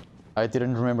 I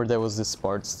didn't remember there was this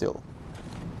part still.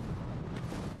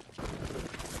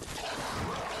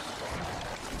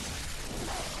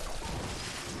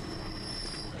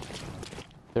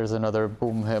 There's another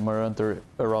boom hammer hunter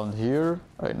around here.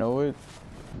 I know it.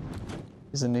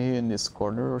 Isn't he in this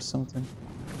corner or something?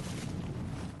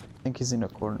 I think he's in a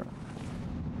corner.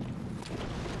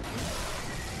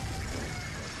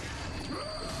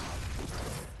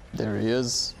 There he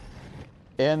is.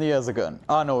 And he has a gun.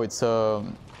 Ah no, it's not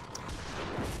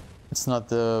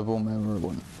the boom hammer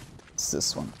one. It's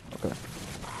this one. Okay.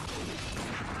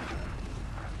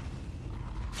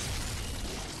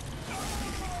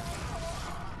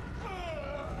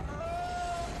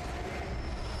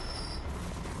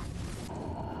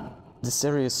 This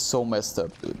area is so messed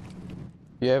up, dude.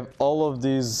 You have all of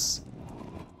these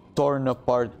torn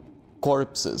apart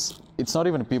corpses. It's not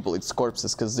even people, it's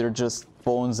corpses, because they're just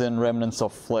bones and remnants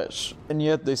of flesh. And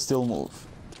yet they still move.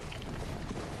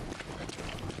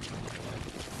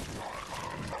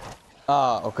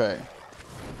 Ah, okay.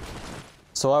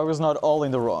 So I was not all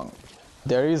in the wrong.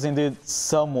 There is indeed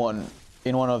someone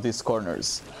in one of these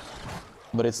corners.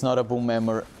 But it's not a boom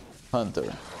hammer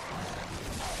hunter.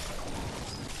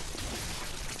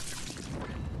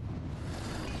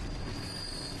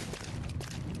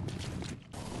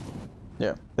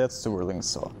 Yeah, that's the whirling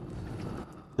saw.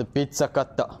 The pizza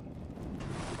cutter.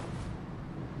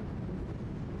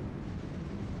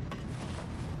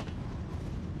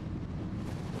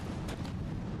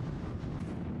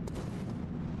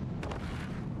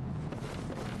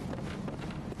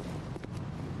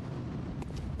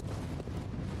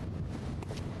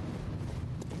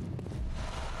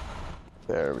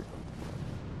 There we go.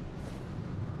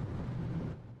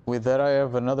 With that, I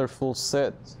have another full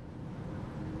set.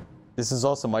 This is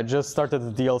awesome. I just started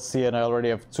the DLC and I already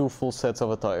have 2 full sets of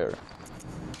attire.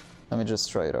 Let me just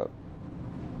try it out.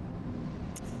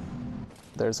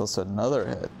 There's also another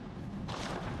head.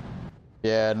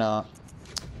 Yeah, nah.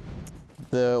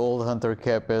 The old hunter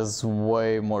cap has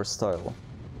way more style.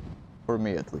 For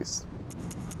me, at least.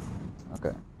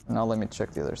 Okay, now let me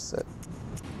check the other set.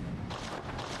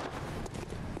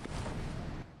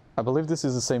 I believe this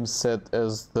is the same set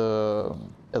as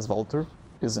Walter,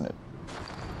 isn't it?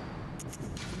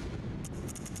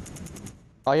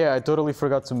 Oh yeah, I totally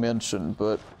forgot to mention,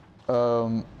 but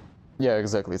yeah,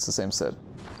 exactly, it's the same set.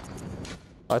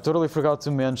 I totally forgot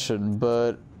to mention,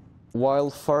 but while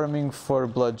farming for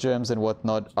blood gems and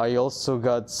whatnot, I also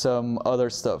got some other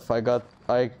stuff.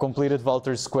 I completed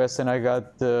Walter's quest and I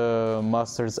got the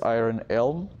Master's Iron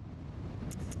Helm.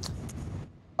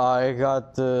 I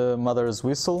got the Mother's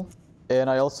Whistle, and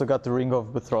I also got the Ring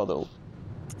of Betrothal.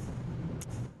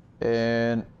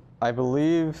 And I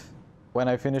believe when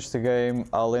I finish the game,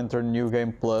 I'll enter New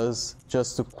Game Plus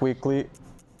just to quickly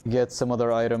get some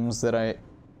other items that I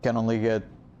can only get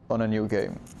on a new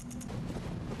game.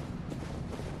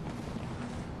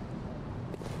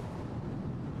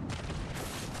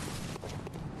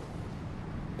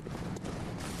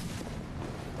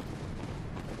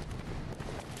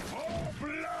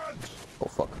 Oh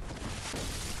fuck.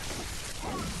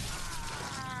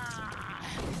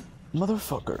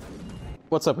 Motherfucker.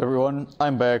 What's up everyone?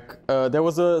 I'm back. There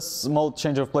was a small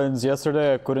change of plans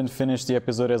yesterday. I couldn't finish the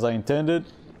episode as I intended.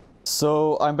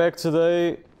 So I'm back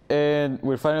today and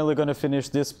we're finally gonna finish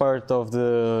this part of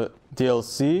the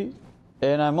DLC.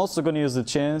 And I'm also gonna use the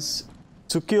chance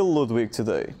to kill Ludwig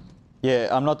today. Yeah,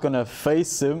 I'm not gonna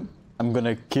face him, I'm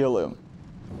gonna kill him.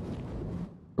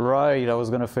 Right, I was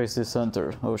gonna face this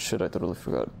hunter. Oh shit, I totally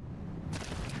forgot.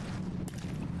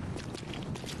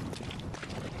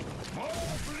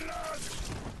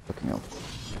 Fucking hell.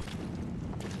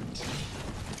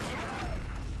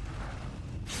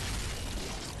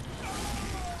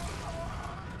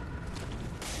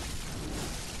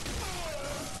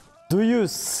 Do you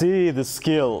see the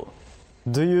skill?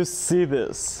 Do you see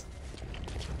this?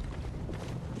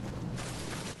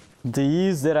 The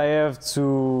ease that I have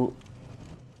to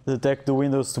detect the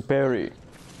windows to parry.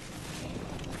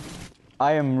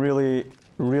 I am really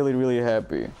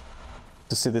happy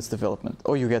to see this development.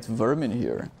 Oh, you get vermin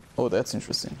here. Oh, that's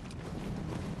interesting.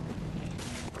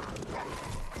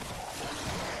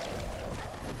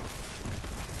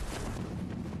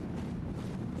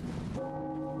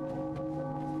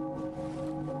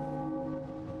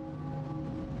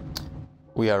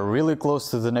 We are really close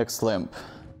to the next lamp.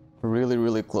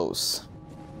 Really close.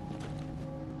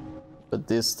 But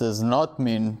this does not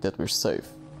mean that we're safe.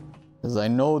 Because I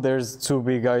know there's two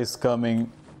big guys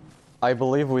coming, I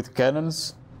believe with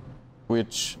cannons,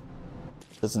 which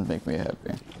doesn't make me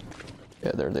happy.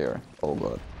 Yeah, they're there. Oh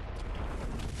god.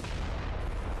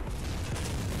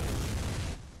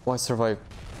 Why survive?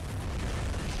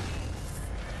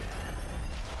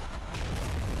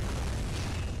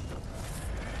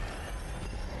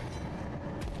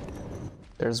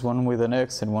 There's one with an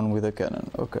axe and one with a cannon.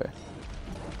 Okay.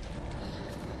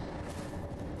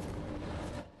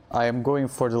 I am going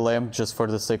for the lamp just for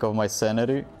the sake of my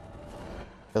sanity.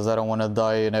 Because I don't want to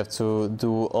die and have to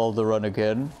do all the run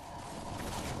again.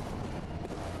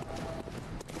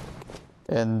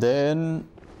 And then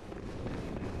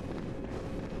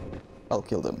I'll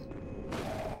kill them.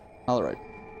 Alright.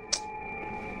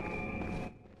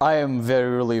 I am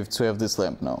very relieved to have this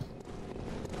lamp now.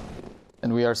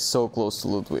 And we are so close to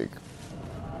Ludwig.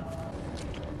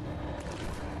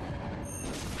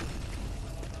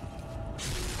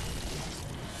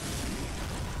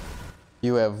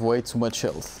 You have way too much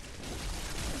health.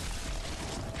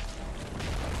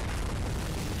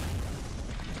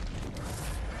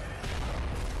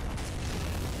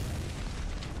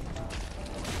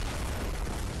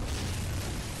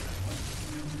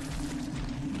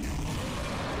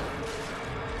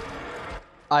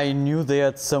 I knew they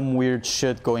had some weird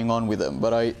shit going on with them,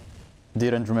 but I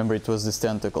didn't remember it was this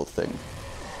tentacle thing.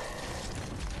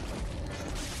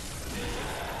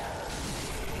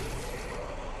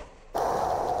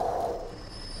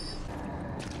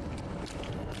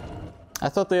 I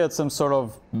thought they had some sort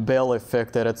of bell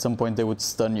effect that at some point they would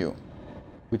stun you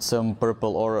with some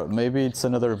purple aura. Maybe it's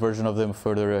another version of them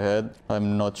further ahead.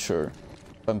 I'm not sure.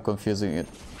 I'm confusing it.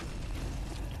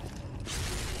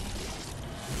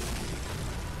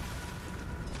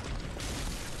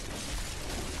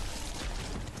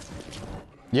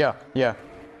 Yeah.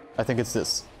 I think it's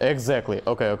this. Exactly.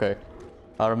 Okay.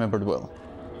 I remembered well.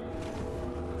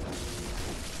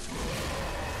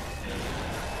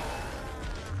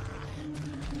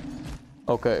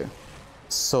 Okay.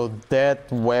 So that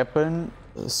weapon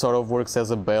sort of works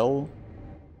as a bell,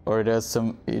 or it has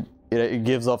some it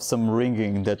gives off some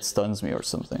ringing that stuns me or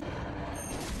something.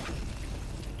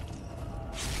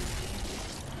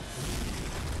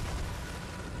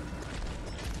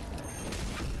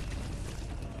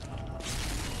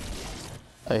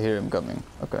 I hear him coming.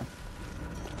 Okay.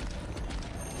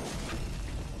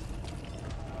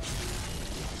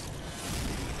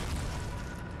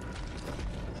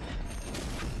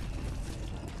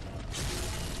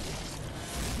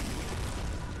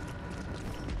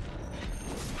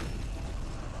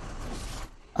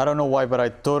 I don't know why, but I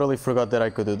totally forgot that I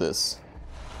could do this.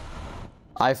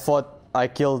 I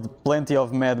killed plenty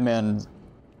of madmen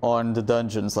on the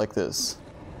dungeons like this.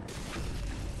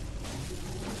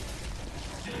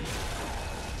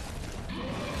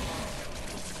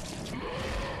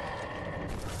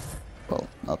 Well,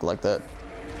 not like that.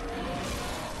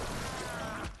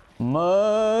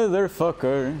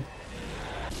 Motherfucker.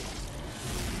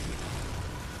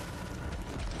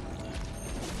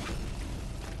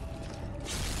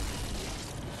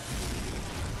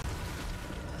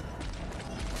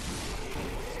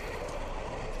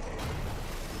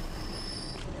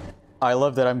 I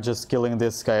love that I'm just killing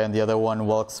this guy and the other one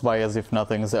walks by as if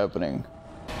nothing's happening.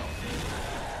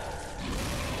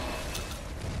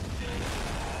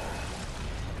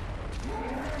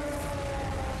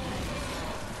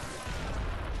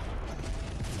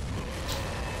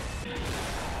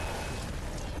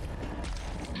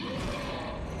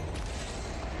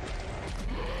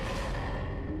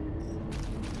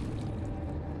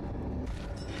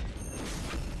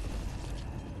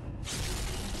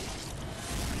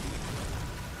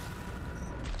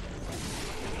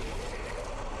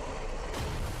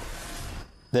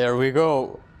 There we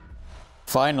go.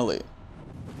 Finally.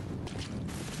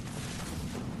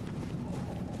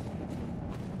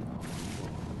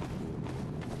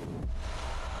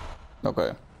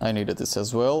 Okay, I needed this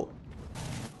as well.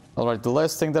 Alright, the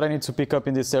last thing that I need to pick up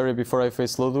in this area before I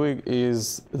face Ludwig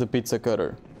is the pizza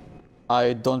cutter.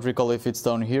 I don't recall if it's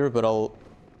down here, but I'll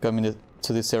come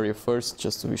into this area first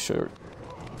just to be sure.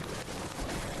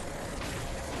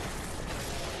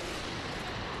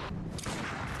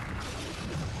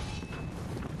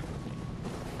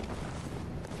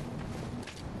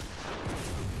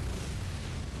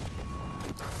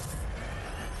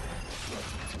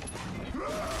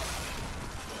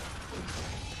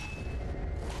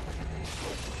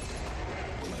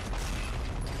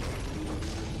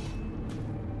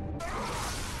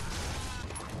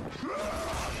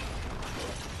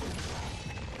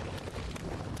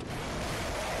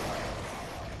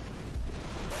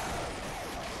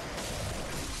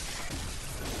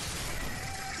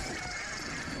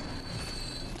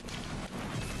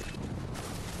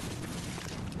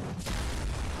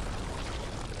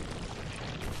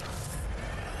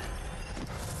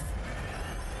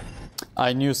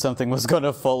 I knew something was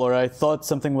gonna fall, or I thought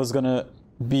something was gonna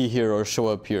be here or show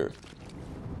up here.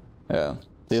 Yeah,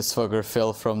 this fucker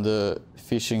fell from the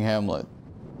fishing hamlet.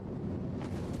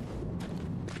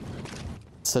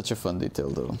 Such a fun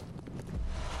detail though.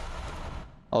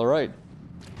 Alright.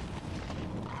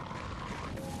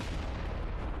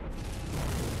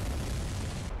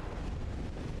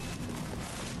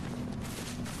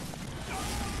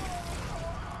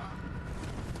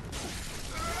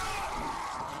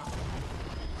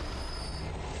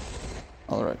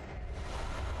 Alright.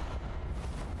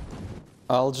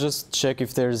 I'll just check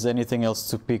if there's anything else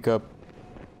to pick up.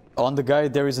 On the guy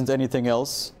there isn't anything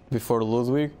else before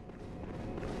Ludwig.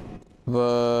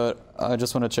 But I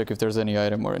just want to check if there's any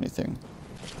item or anything.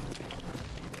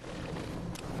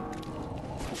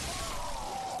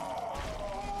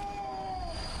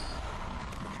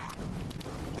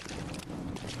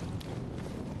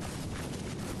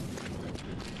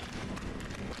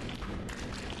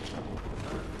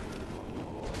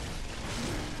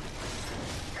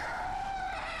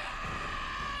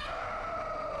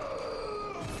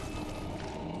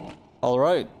 All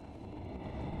right.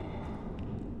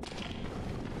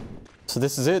 So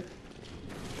this is it.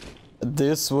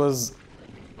 This was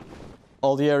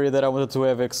all the area that I wanted to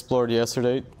have explored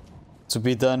yesterday to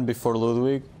be done before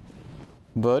Ludwig.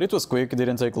 But it was quick, it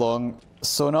didn't take long.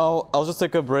 So now I'll just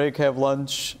take a break, have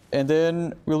lunch, and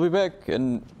then we'll be back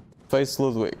and face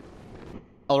Ludwig.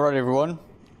 Alright everyone,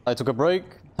 I took a break,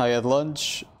 I had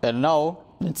lunch, and now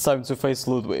it's time to face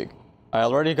Ludwig. I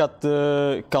already got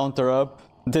the counter up.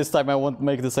 This time I won't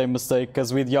make the same mistake,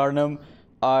 because with Yarnum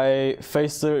I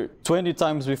faced her 20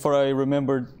 times before I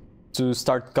remembered to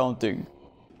start counting.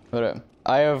 But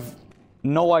I have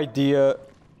no idea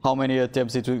how many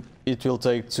attempts it will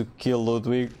take to kill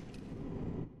Ludwig.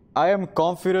 I am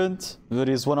confident that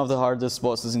he's one of the hardest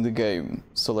bosses in the game,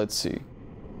 so let's see.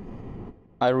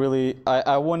 I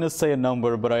want to say a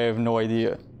number, but I have no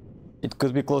idea. It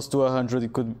could be close to 100,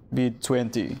 it could be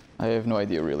 20. I have no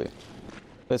idea really.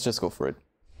 Let's just go for it.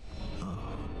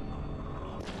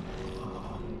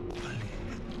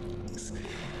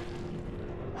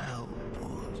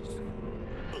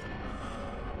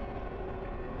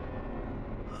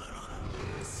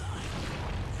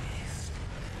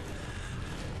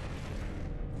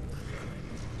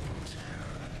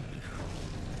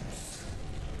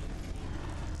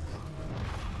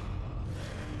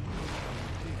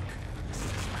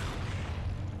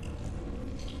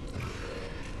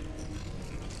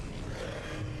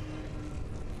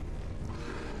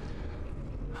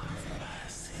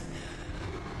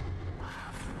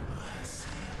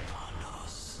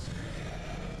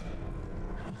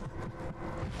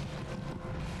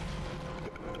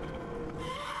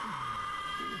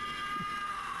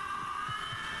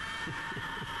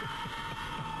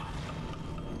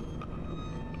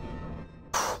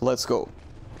 let's go.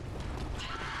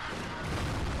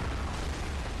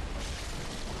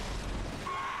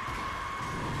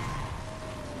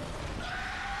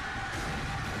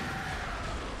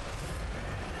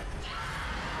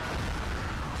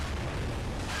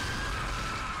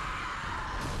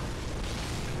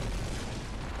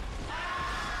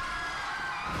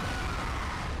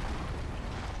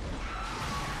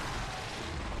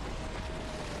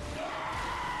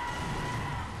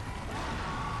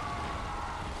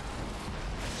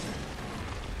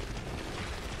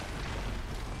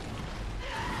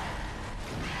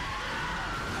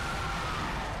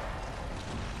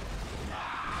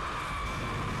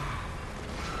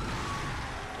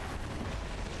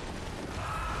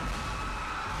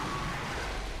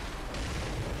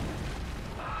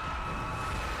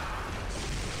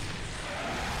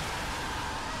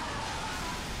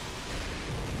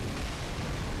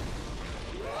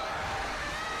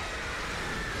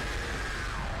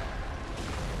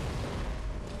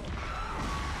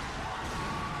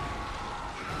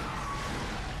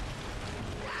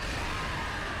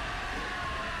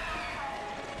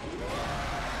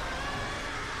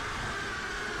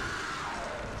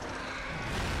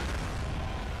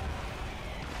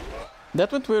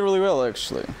 That went really well,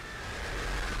 actually.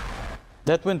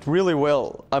 That went really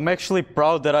well. I'm actually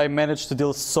proud that I managed to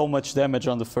deal so much damage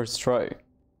on the first try.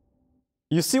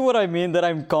 You see what I mean? That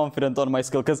I'm confident on my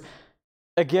skill, because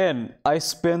again, I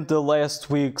spent the last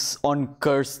weeks on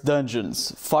cursed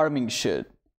dungeons, farming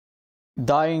shit,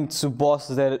 dying to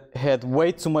bosses that had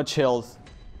way too much health,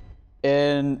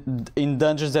 and in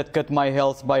dungeons that cut my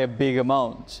health by a big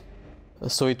amount.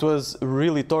 So it was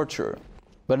really torture.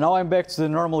 But now I'm back to the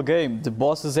normal game. The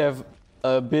bosses have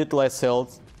a bit less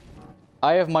health.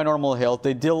 I have my normal health.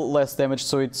 They deal less damage,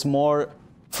 so it's more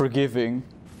forgiving.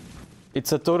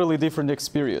 It's a totally different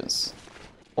experience.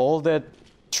 All that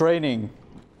training,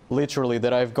 literally,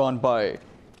 that I've gone by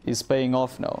is paying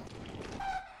off now.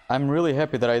 I'm really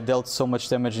happy that I dealt so much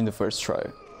damage in the first try.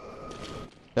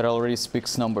 That already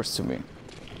speaks numbers to me.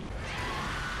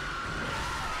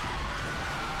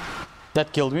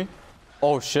 That killed me?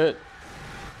 Oh shit.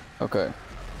 Okay.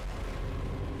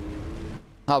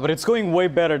 Ah, but it's going way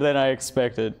better than I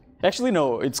expected. Actually,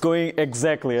 no, it's going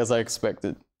exactly as I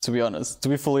expected, to be honest, to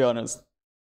be fully honest.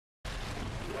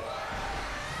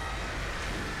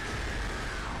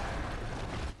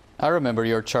 I remember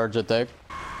your charge attack.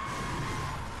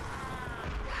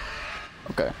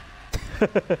 Okay.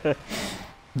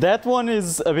 That one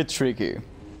is a bit tricky.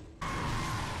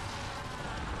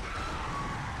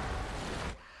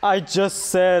 I just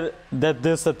said that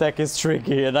this attack is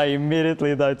tricky and I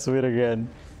immediately died to it again.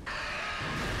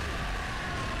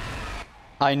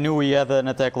 I knew he had an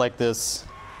attack like this.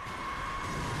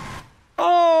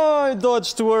 Oh, I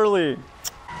dodged too early.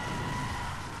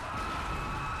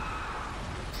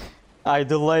 I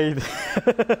delayed.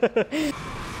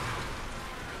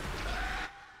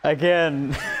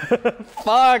 Again.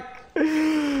 Fuck.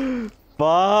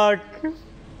 Fuck.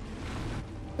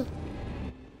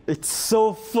 It's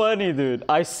so funny, dude.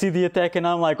 I see the attack and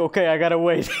I'm like, okay, I gotta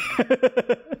wait.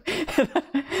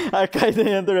 I kinda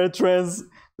enter a trance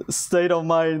state of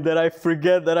mind that I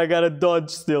forget that I gotta dodge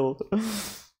still.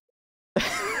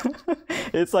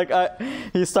 It's like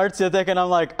he starts the attack and I'm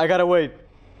like, I gotta wait.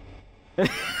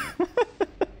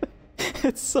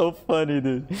 It's so funny,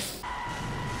 dude.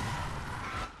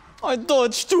 I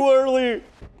dodged too early.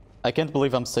 I can't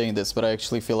believe I'm saying this, but I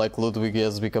actually feel like Ludwig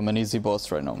has become an easy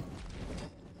boss right now.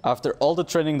 After all the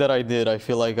training that I did, I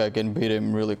feel like I can beat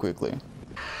him really quickly.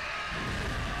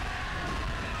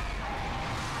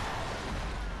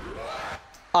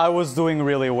 I was doing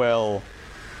really well.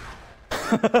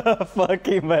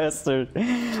 Fucking bastard.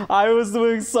 I was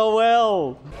doing so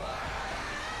well.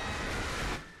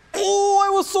 Oh, I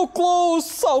was so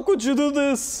close. How could you do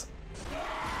this?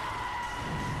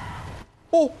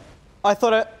 Oh, I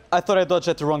thought I dodged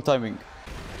at the wrong timing.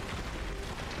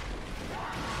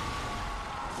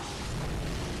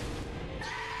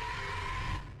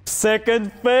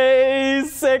 Second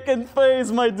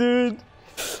phase, my dude.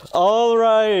 All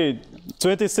right,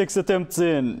 26 attempts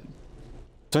in.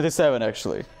 27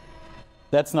 actually.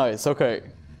 That's nice. Okay,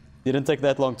 didn't take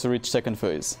that long to reach second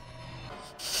phase.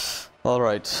 All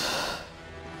right.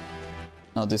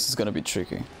 Now this is gonna be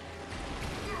tricky.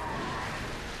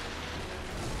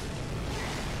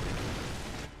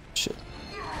 Shit.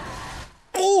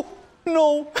 Oh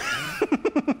no!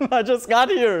 I just got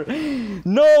here.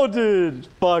 No, dude.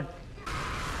 Fuck.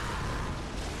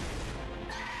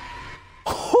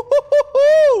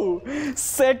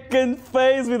 Second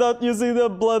phase without using the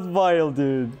blood vial,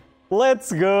 dude.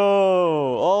 Let's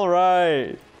go. All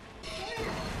right.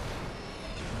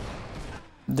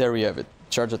 There we have it.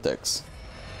 Charge attacks.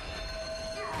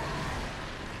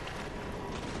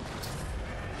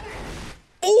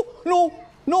 Oh! No!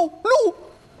 No! No!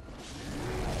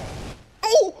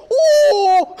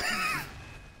 Oh!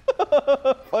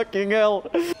 Oh! Fucking hell!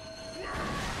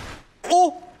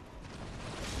 Oh!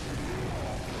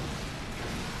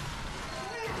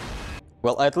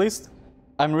 Well, at least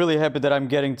I'm really happy that I'm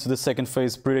getting to the second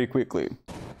phase pretty quickly.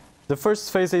 The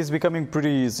first phase is becoming pretty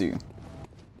easy.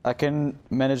 I can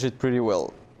manage it pretty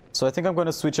well. So I think I'm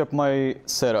gonna switch up my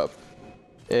setup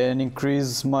and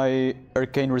increase my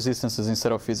arcane resistances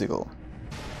instead of physical.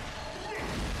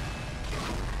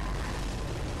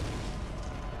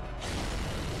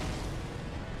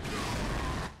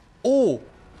 Oh!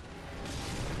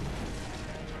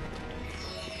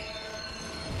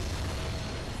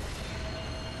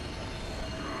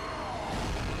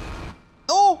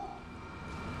 Oh!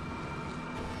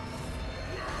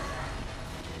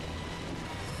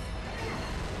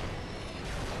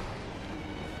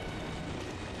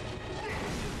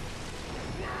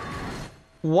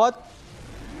 What?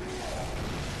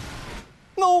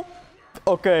 No!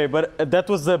 Okay, but that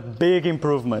was a big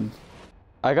improvement.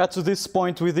 I got to this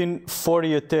point within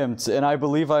 40 attempts, and I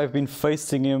believe I've been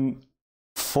facing him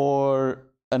for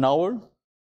an hour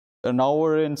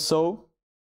and so.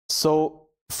 So,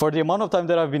 for the amount of time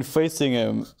that I've been facing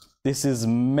him, this is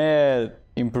mad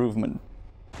improvement.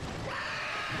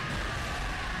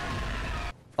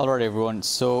 Alright everyone,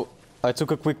 so I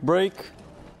took a quick break,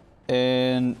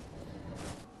 and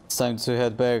it's time to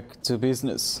head back to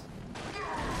business.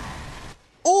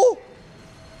 Oh!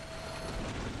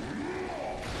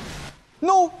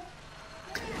 No!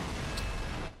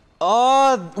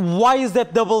 Why is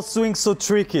that double swing so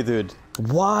tricky, dude?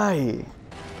 Why?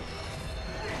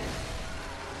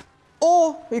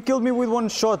 Oh, he killed me with one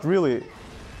shot, really?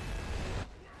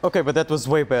 Okay, but that was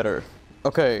way better.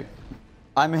 Okay,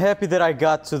 I'm happy that I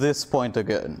got to this point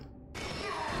again.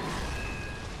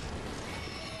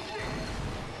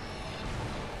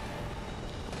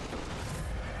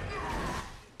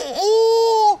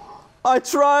 Oh! I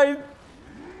tried!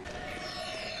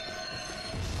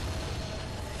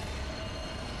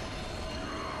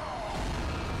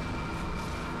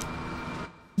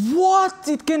 What?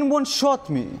 It can one-shot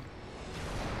me.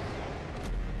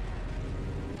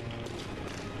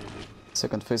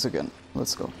 Second phase again.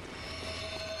 Let's go.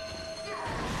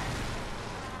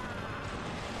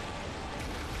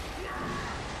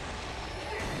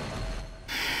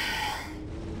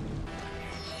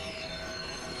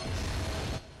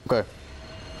 Okay.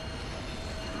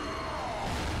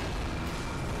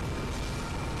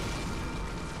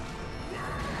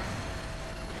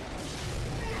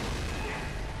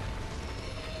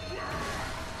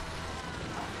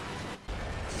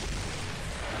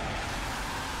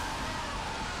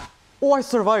 Oh, I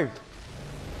survived!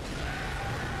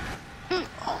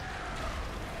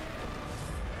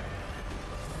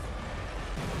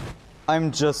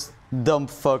 I'm just dumb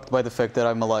fucked by the fact that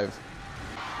I'm alive.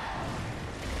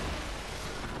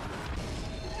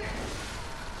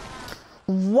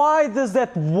 Why does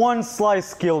that one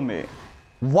slice kill me?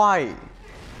 Why?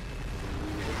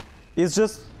 It's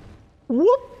just...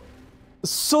 whoop!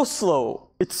 So slow.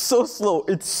 It's so slow.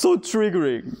 It's so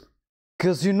triggering.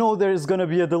 Because you know there is gonna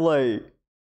be a delay.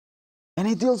 And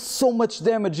it deals so much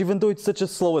damage even though it's such a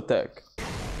slow attack.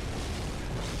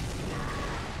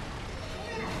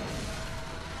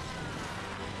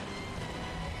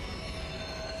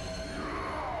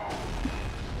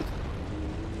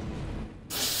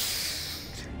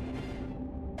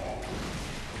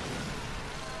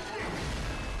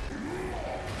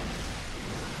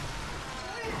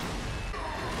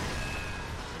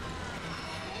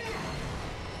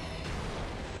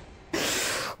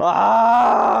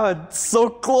 Ah, it's so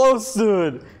close,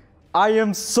 dude. I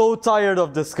am so tired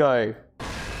of this guy.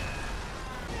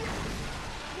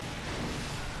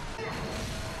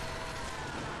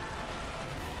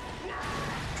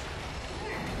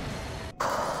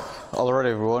 Alright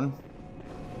everyone.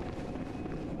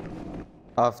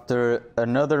 After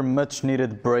another much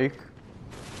needed break,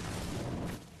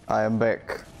 I am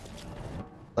back.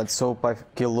 Let's hope I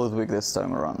kill Ludwig this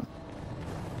time around.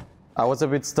 I was a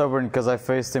bit stubborn because I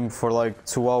faced him for like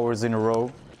 2 hours in a row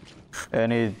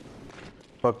and he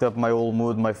fucked up my whole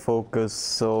mood, my focus,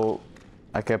 so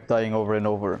I kept dying over and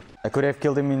over. I could have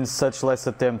killed him in such less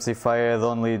attempts if I had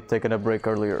only taken a break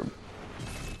earlier.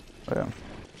 But yeah,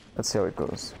 let's see how it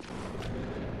goes.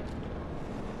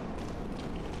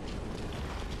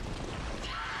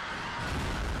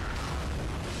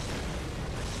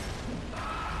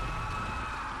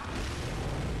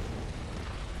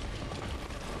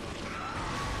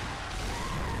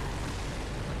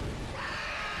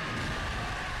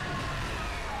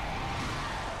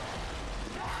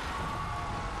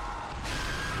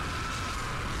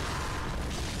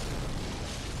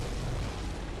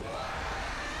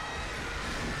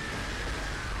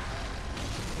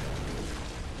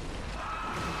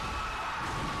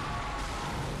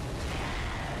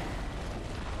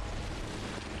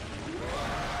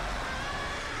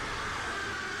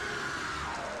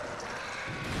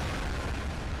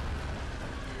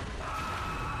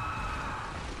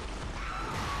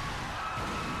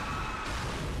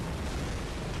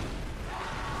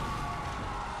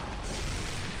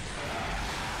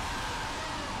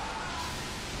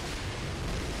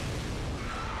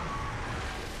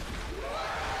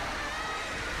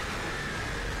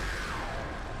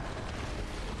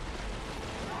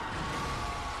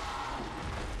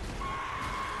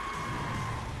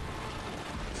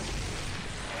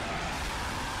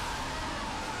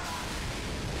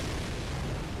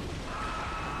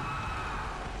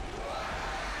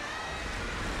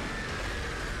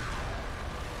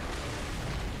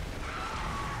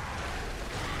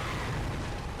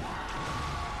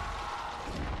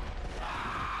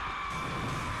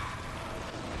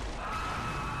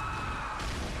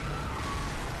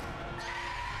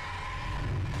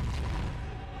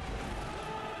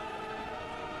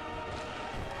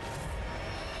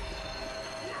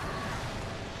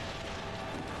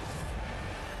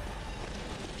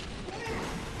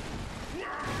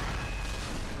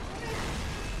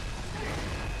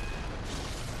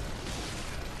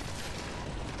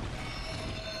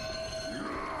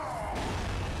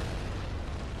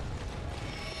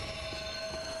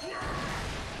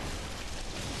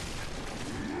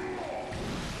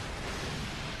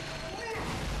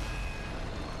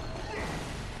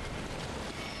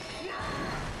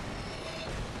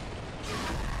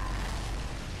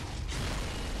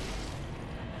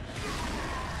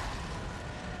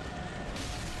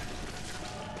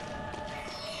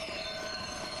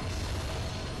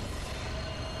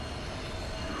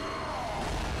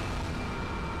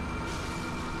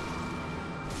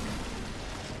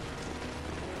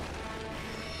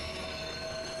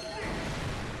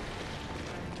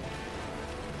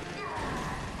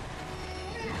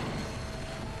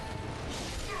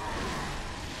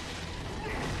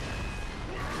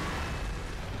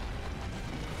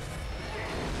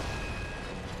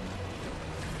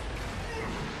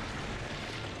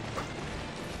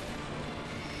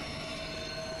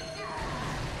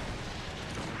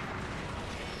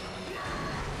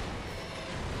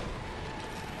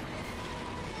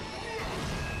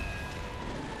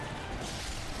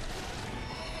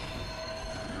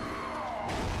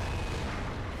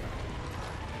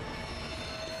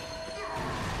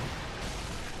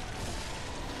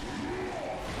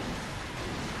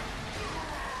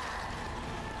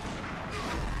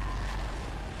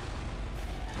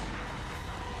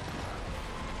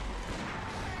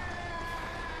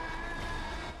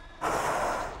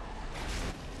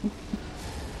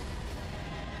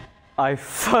 I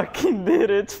fucking did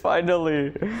it,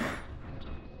 finally!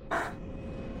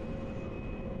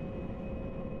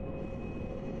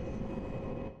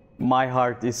 My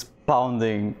heart is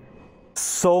pounding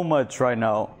so much right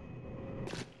now.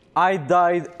 I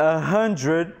died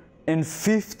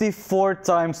 154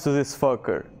 times to this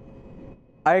fucker.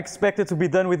 I expected to be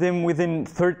done with him within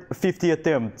 50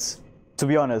 attempts, to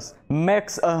be honest.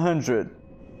 Max 100.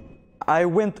 I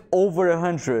went over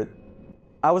 100.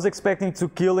 I was expecting to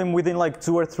kill him within like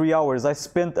 2 or 3 hours. I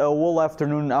spent a whole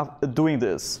afternoon doing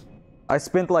this. I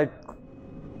spent like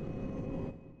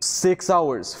 6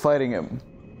 hours fighting him.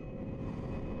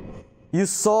 You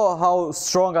saw how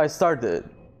strong I started.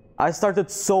 I started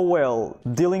so well,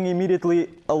 dealing immediately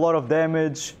a lot of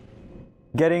damage,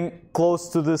 getting close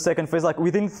to the second phase. Like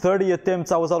within 30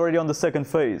 attempts I was already on the second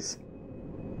phase.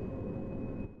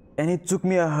 And it took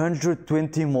me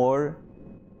 120 more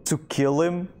to kill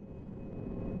him.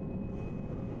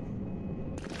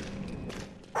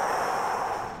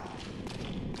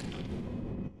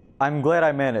 I'm glad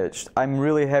I managed. I'm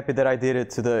really happy that I did it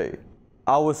today.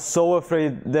 I was so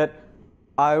afraid that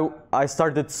I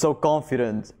started so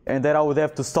confident and that I would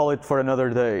have to stall it for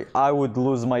another day. I would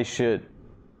lose my shit.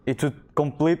 It would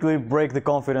completely break the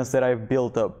confidence that I've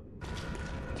built up.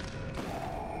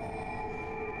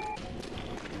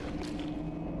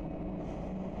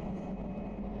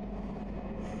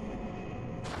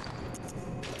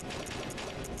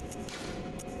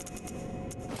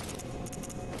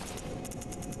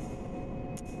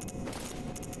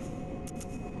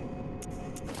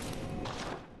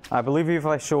 I believe if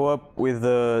I show up with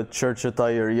the church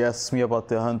attire, he asks me about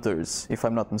the hunters, if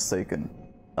I'm not mistaken.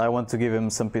 I want to give him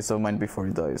some peace of mind before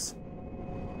he dies.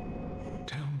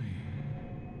 Tell me.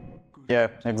 Yeah,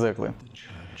 exactly. The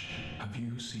church, have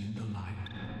you seen the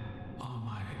light? Are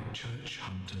my church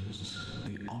hunters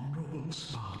the honorable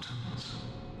Spartans?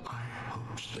 I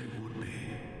hoped they would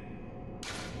be.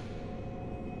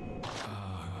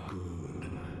 Ah, good.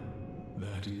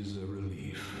 That is a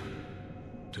relief.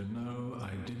 To know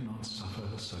I did not suffer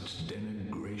such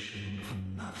denigration for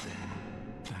nothing.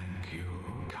 Thank you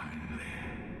kindly.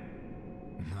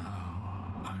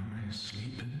 Now I may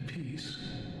sleep in peace.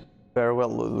 Farewell,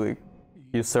 Ludwig.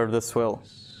 You served us well.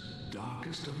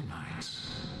 Darkest of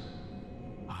nights,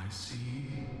 I see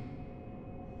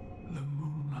the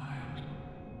moonlight.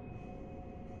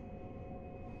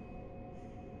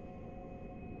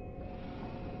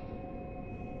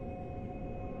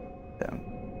 Damn.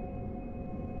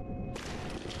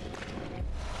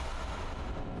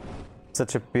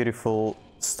 Such a beautiful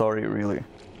story, really.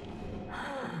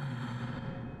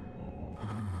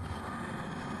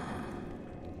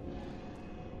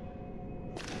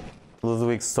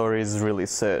 Ludwig's story is really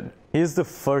sad. He's the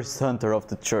first hunter of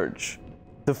the church.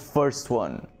 The first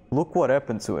one. Look what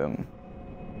happened to him.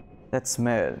 That's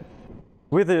mad.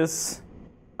 With this,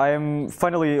 I am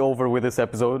finally over with this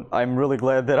episode. I'm really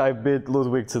glad that I beat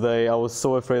Ludwig today. I was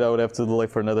so afraid I would have to delay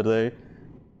for another day.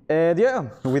 And yeah,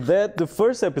 with that, the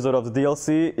first episode of the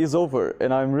DLC is over,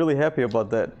 and I'm really happy about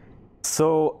that.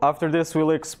 So after this,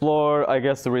 we'll explore, I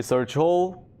guess, the research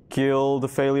hall, kill the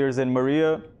failures in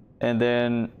Maria, and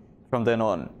then from then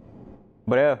on.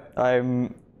 But yeah,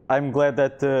 I'm glad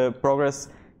that the progress,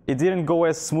 it didn't go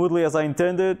as smoothly as I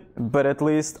intended, but at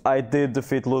least I did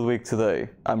defeat Ludwig today.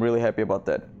 I'm really happy about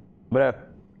that. But yeah,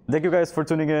 thank you guys for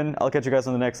tuning in. I'll catch you guys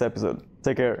on the next episode.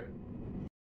 Take care.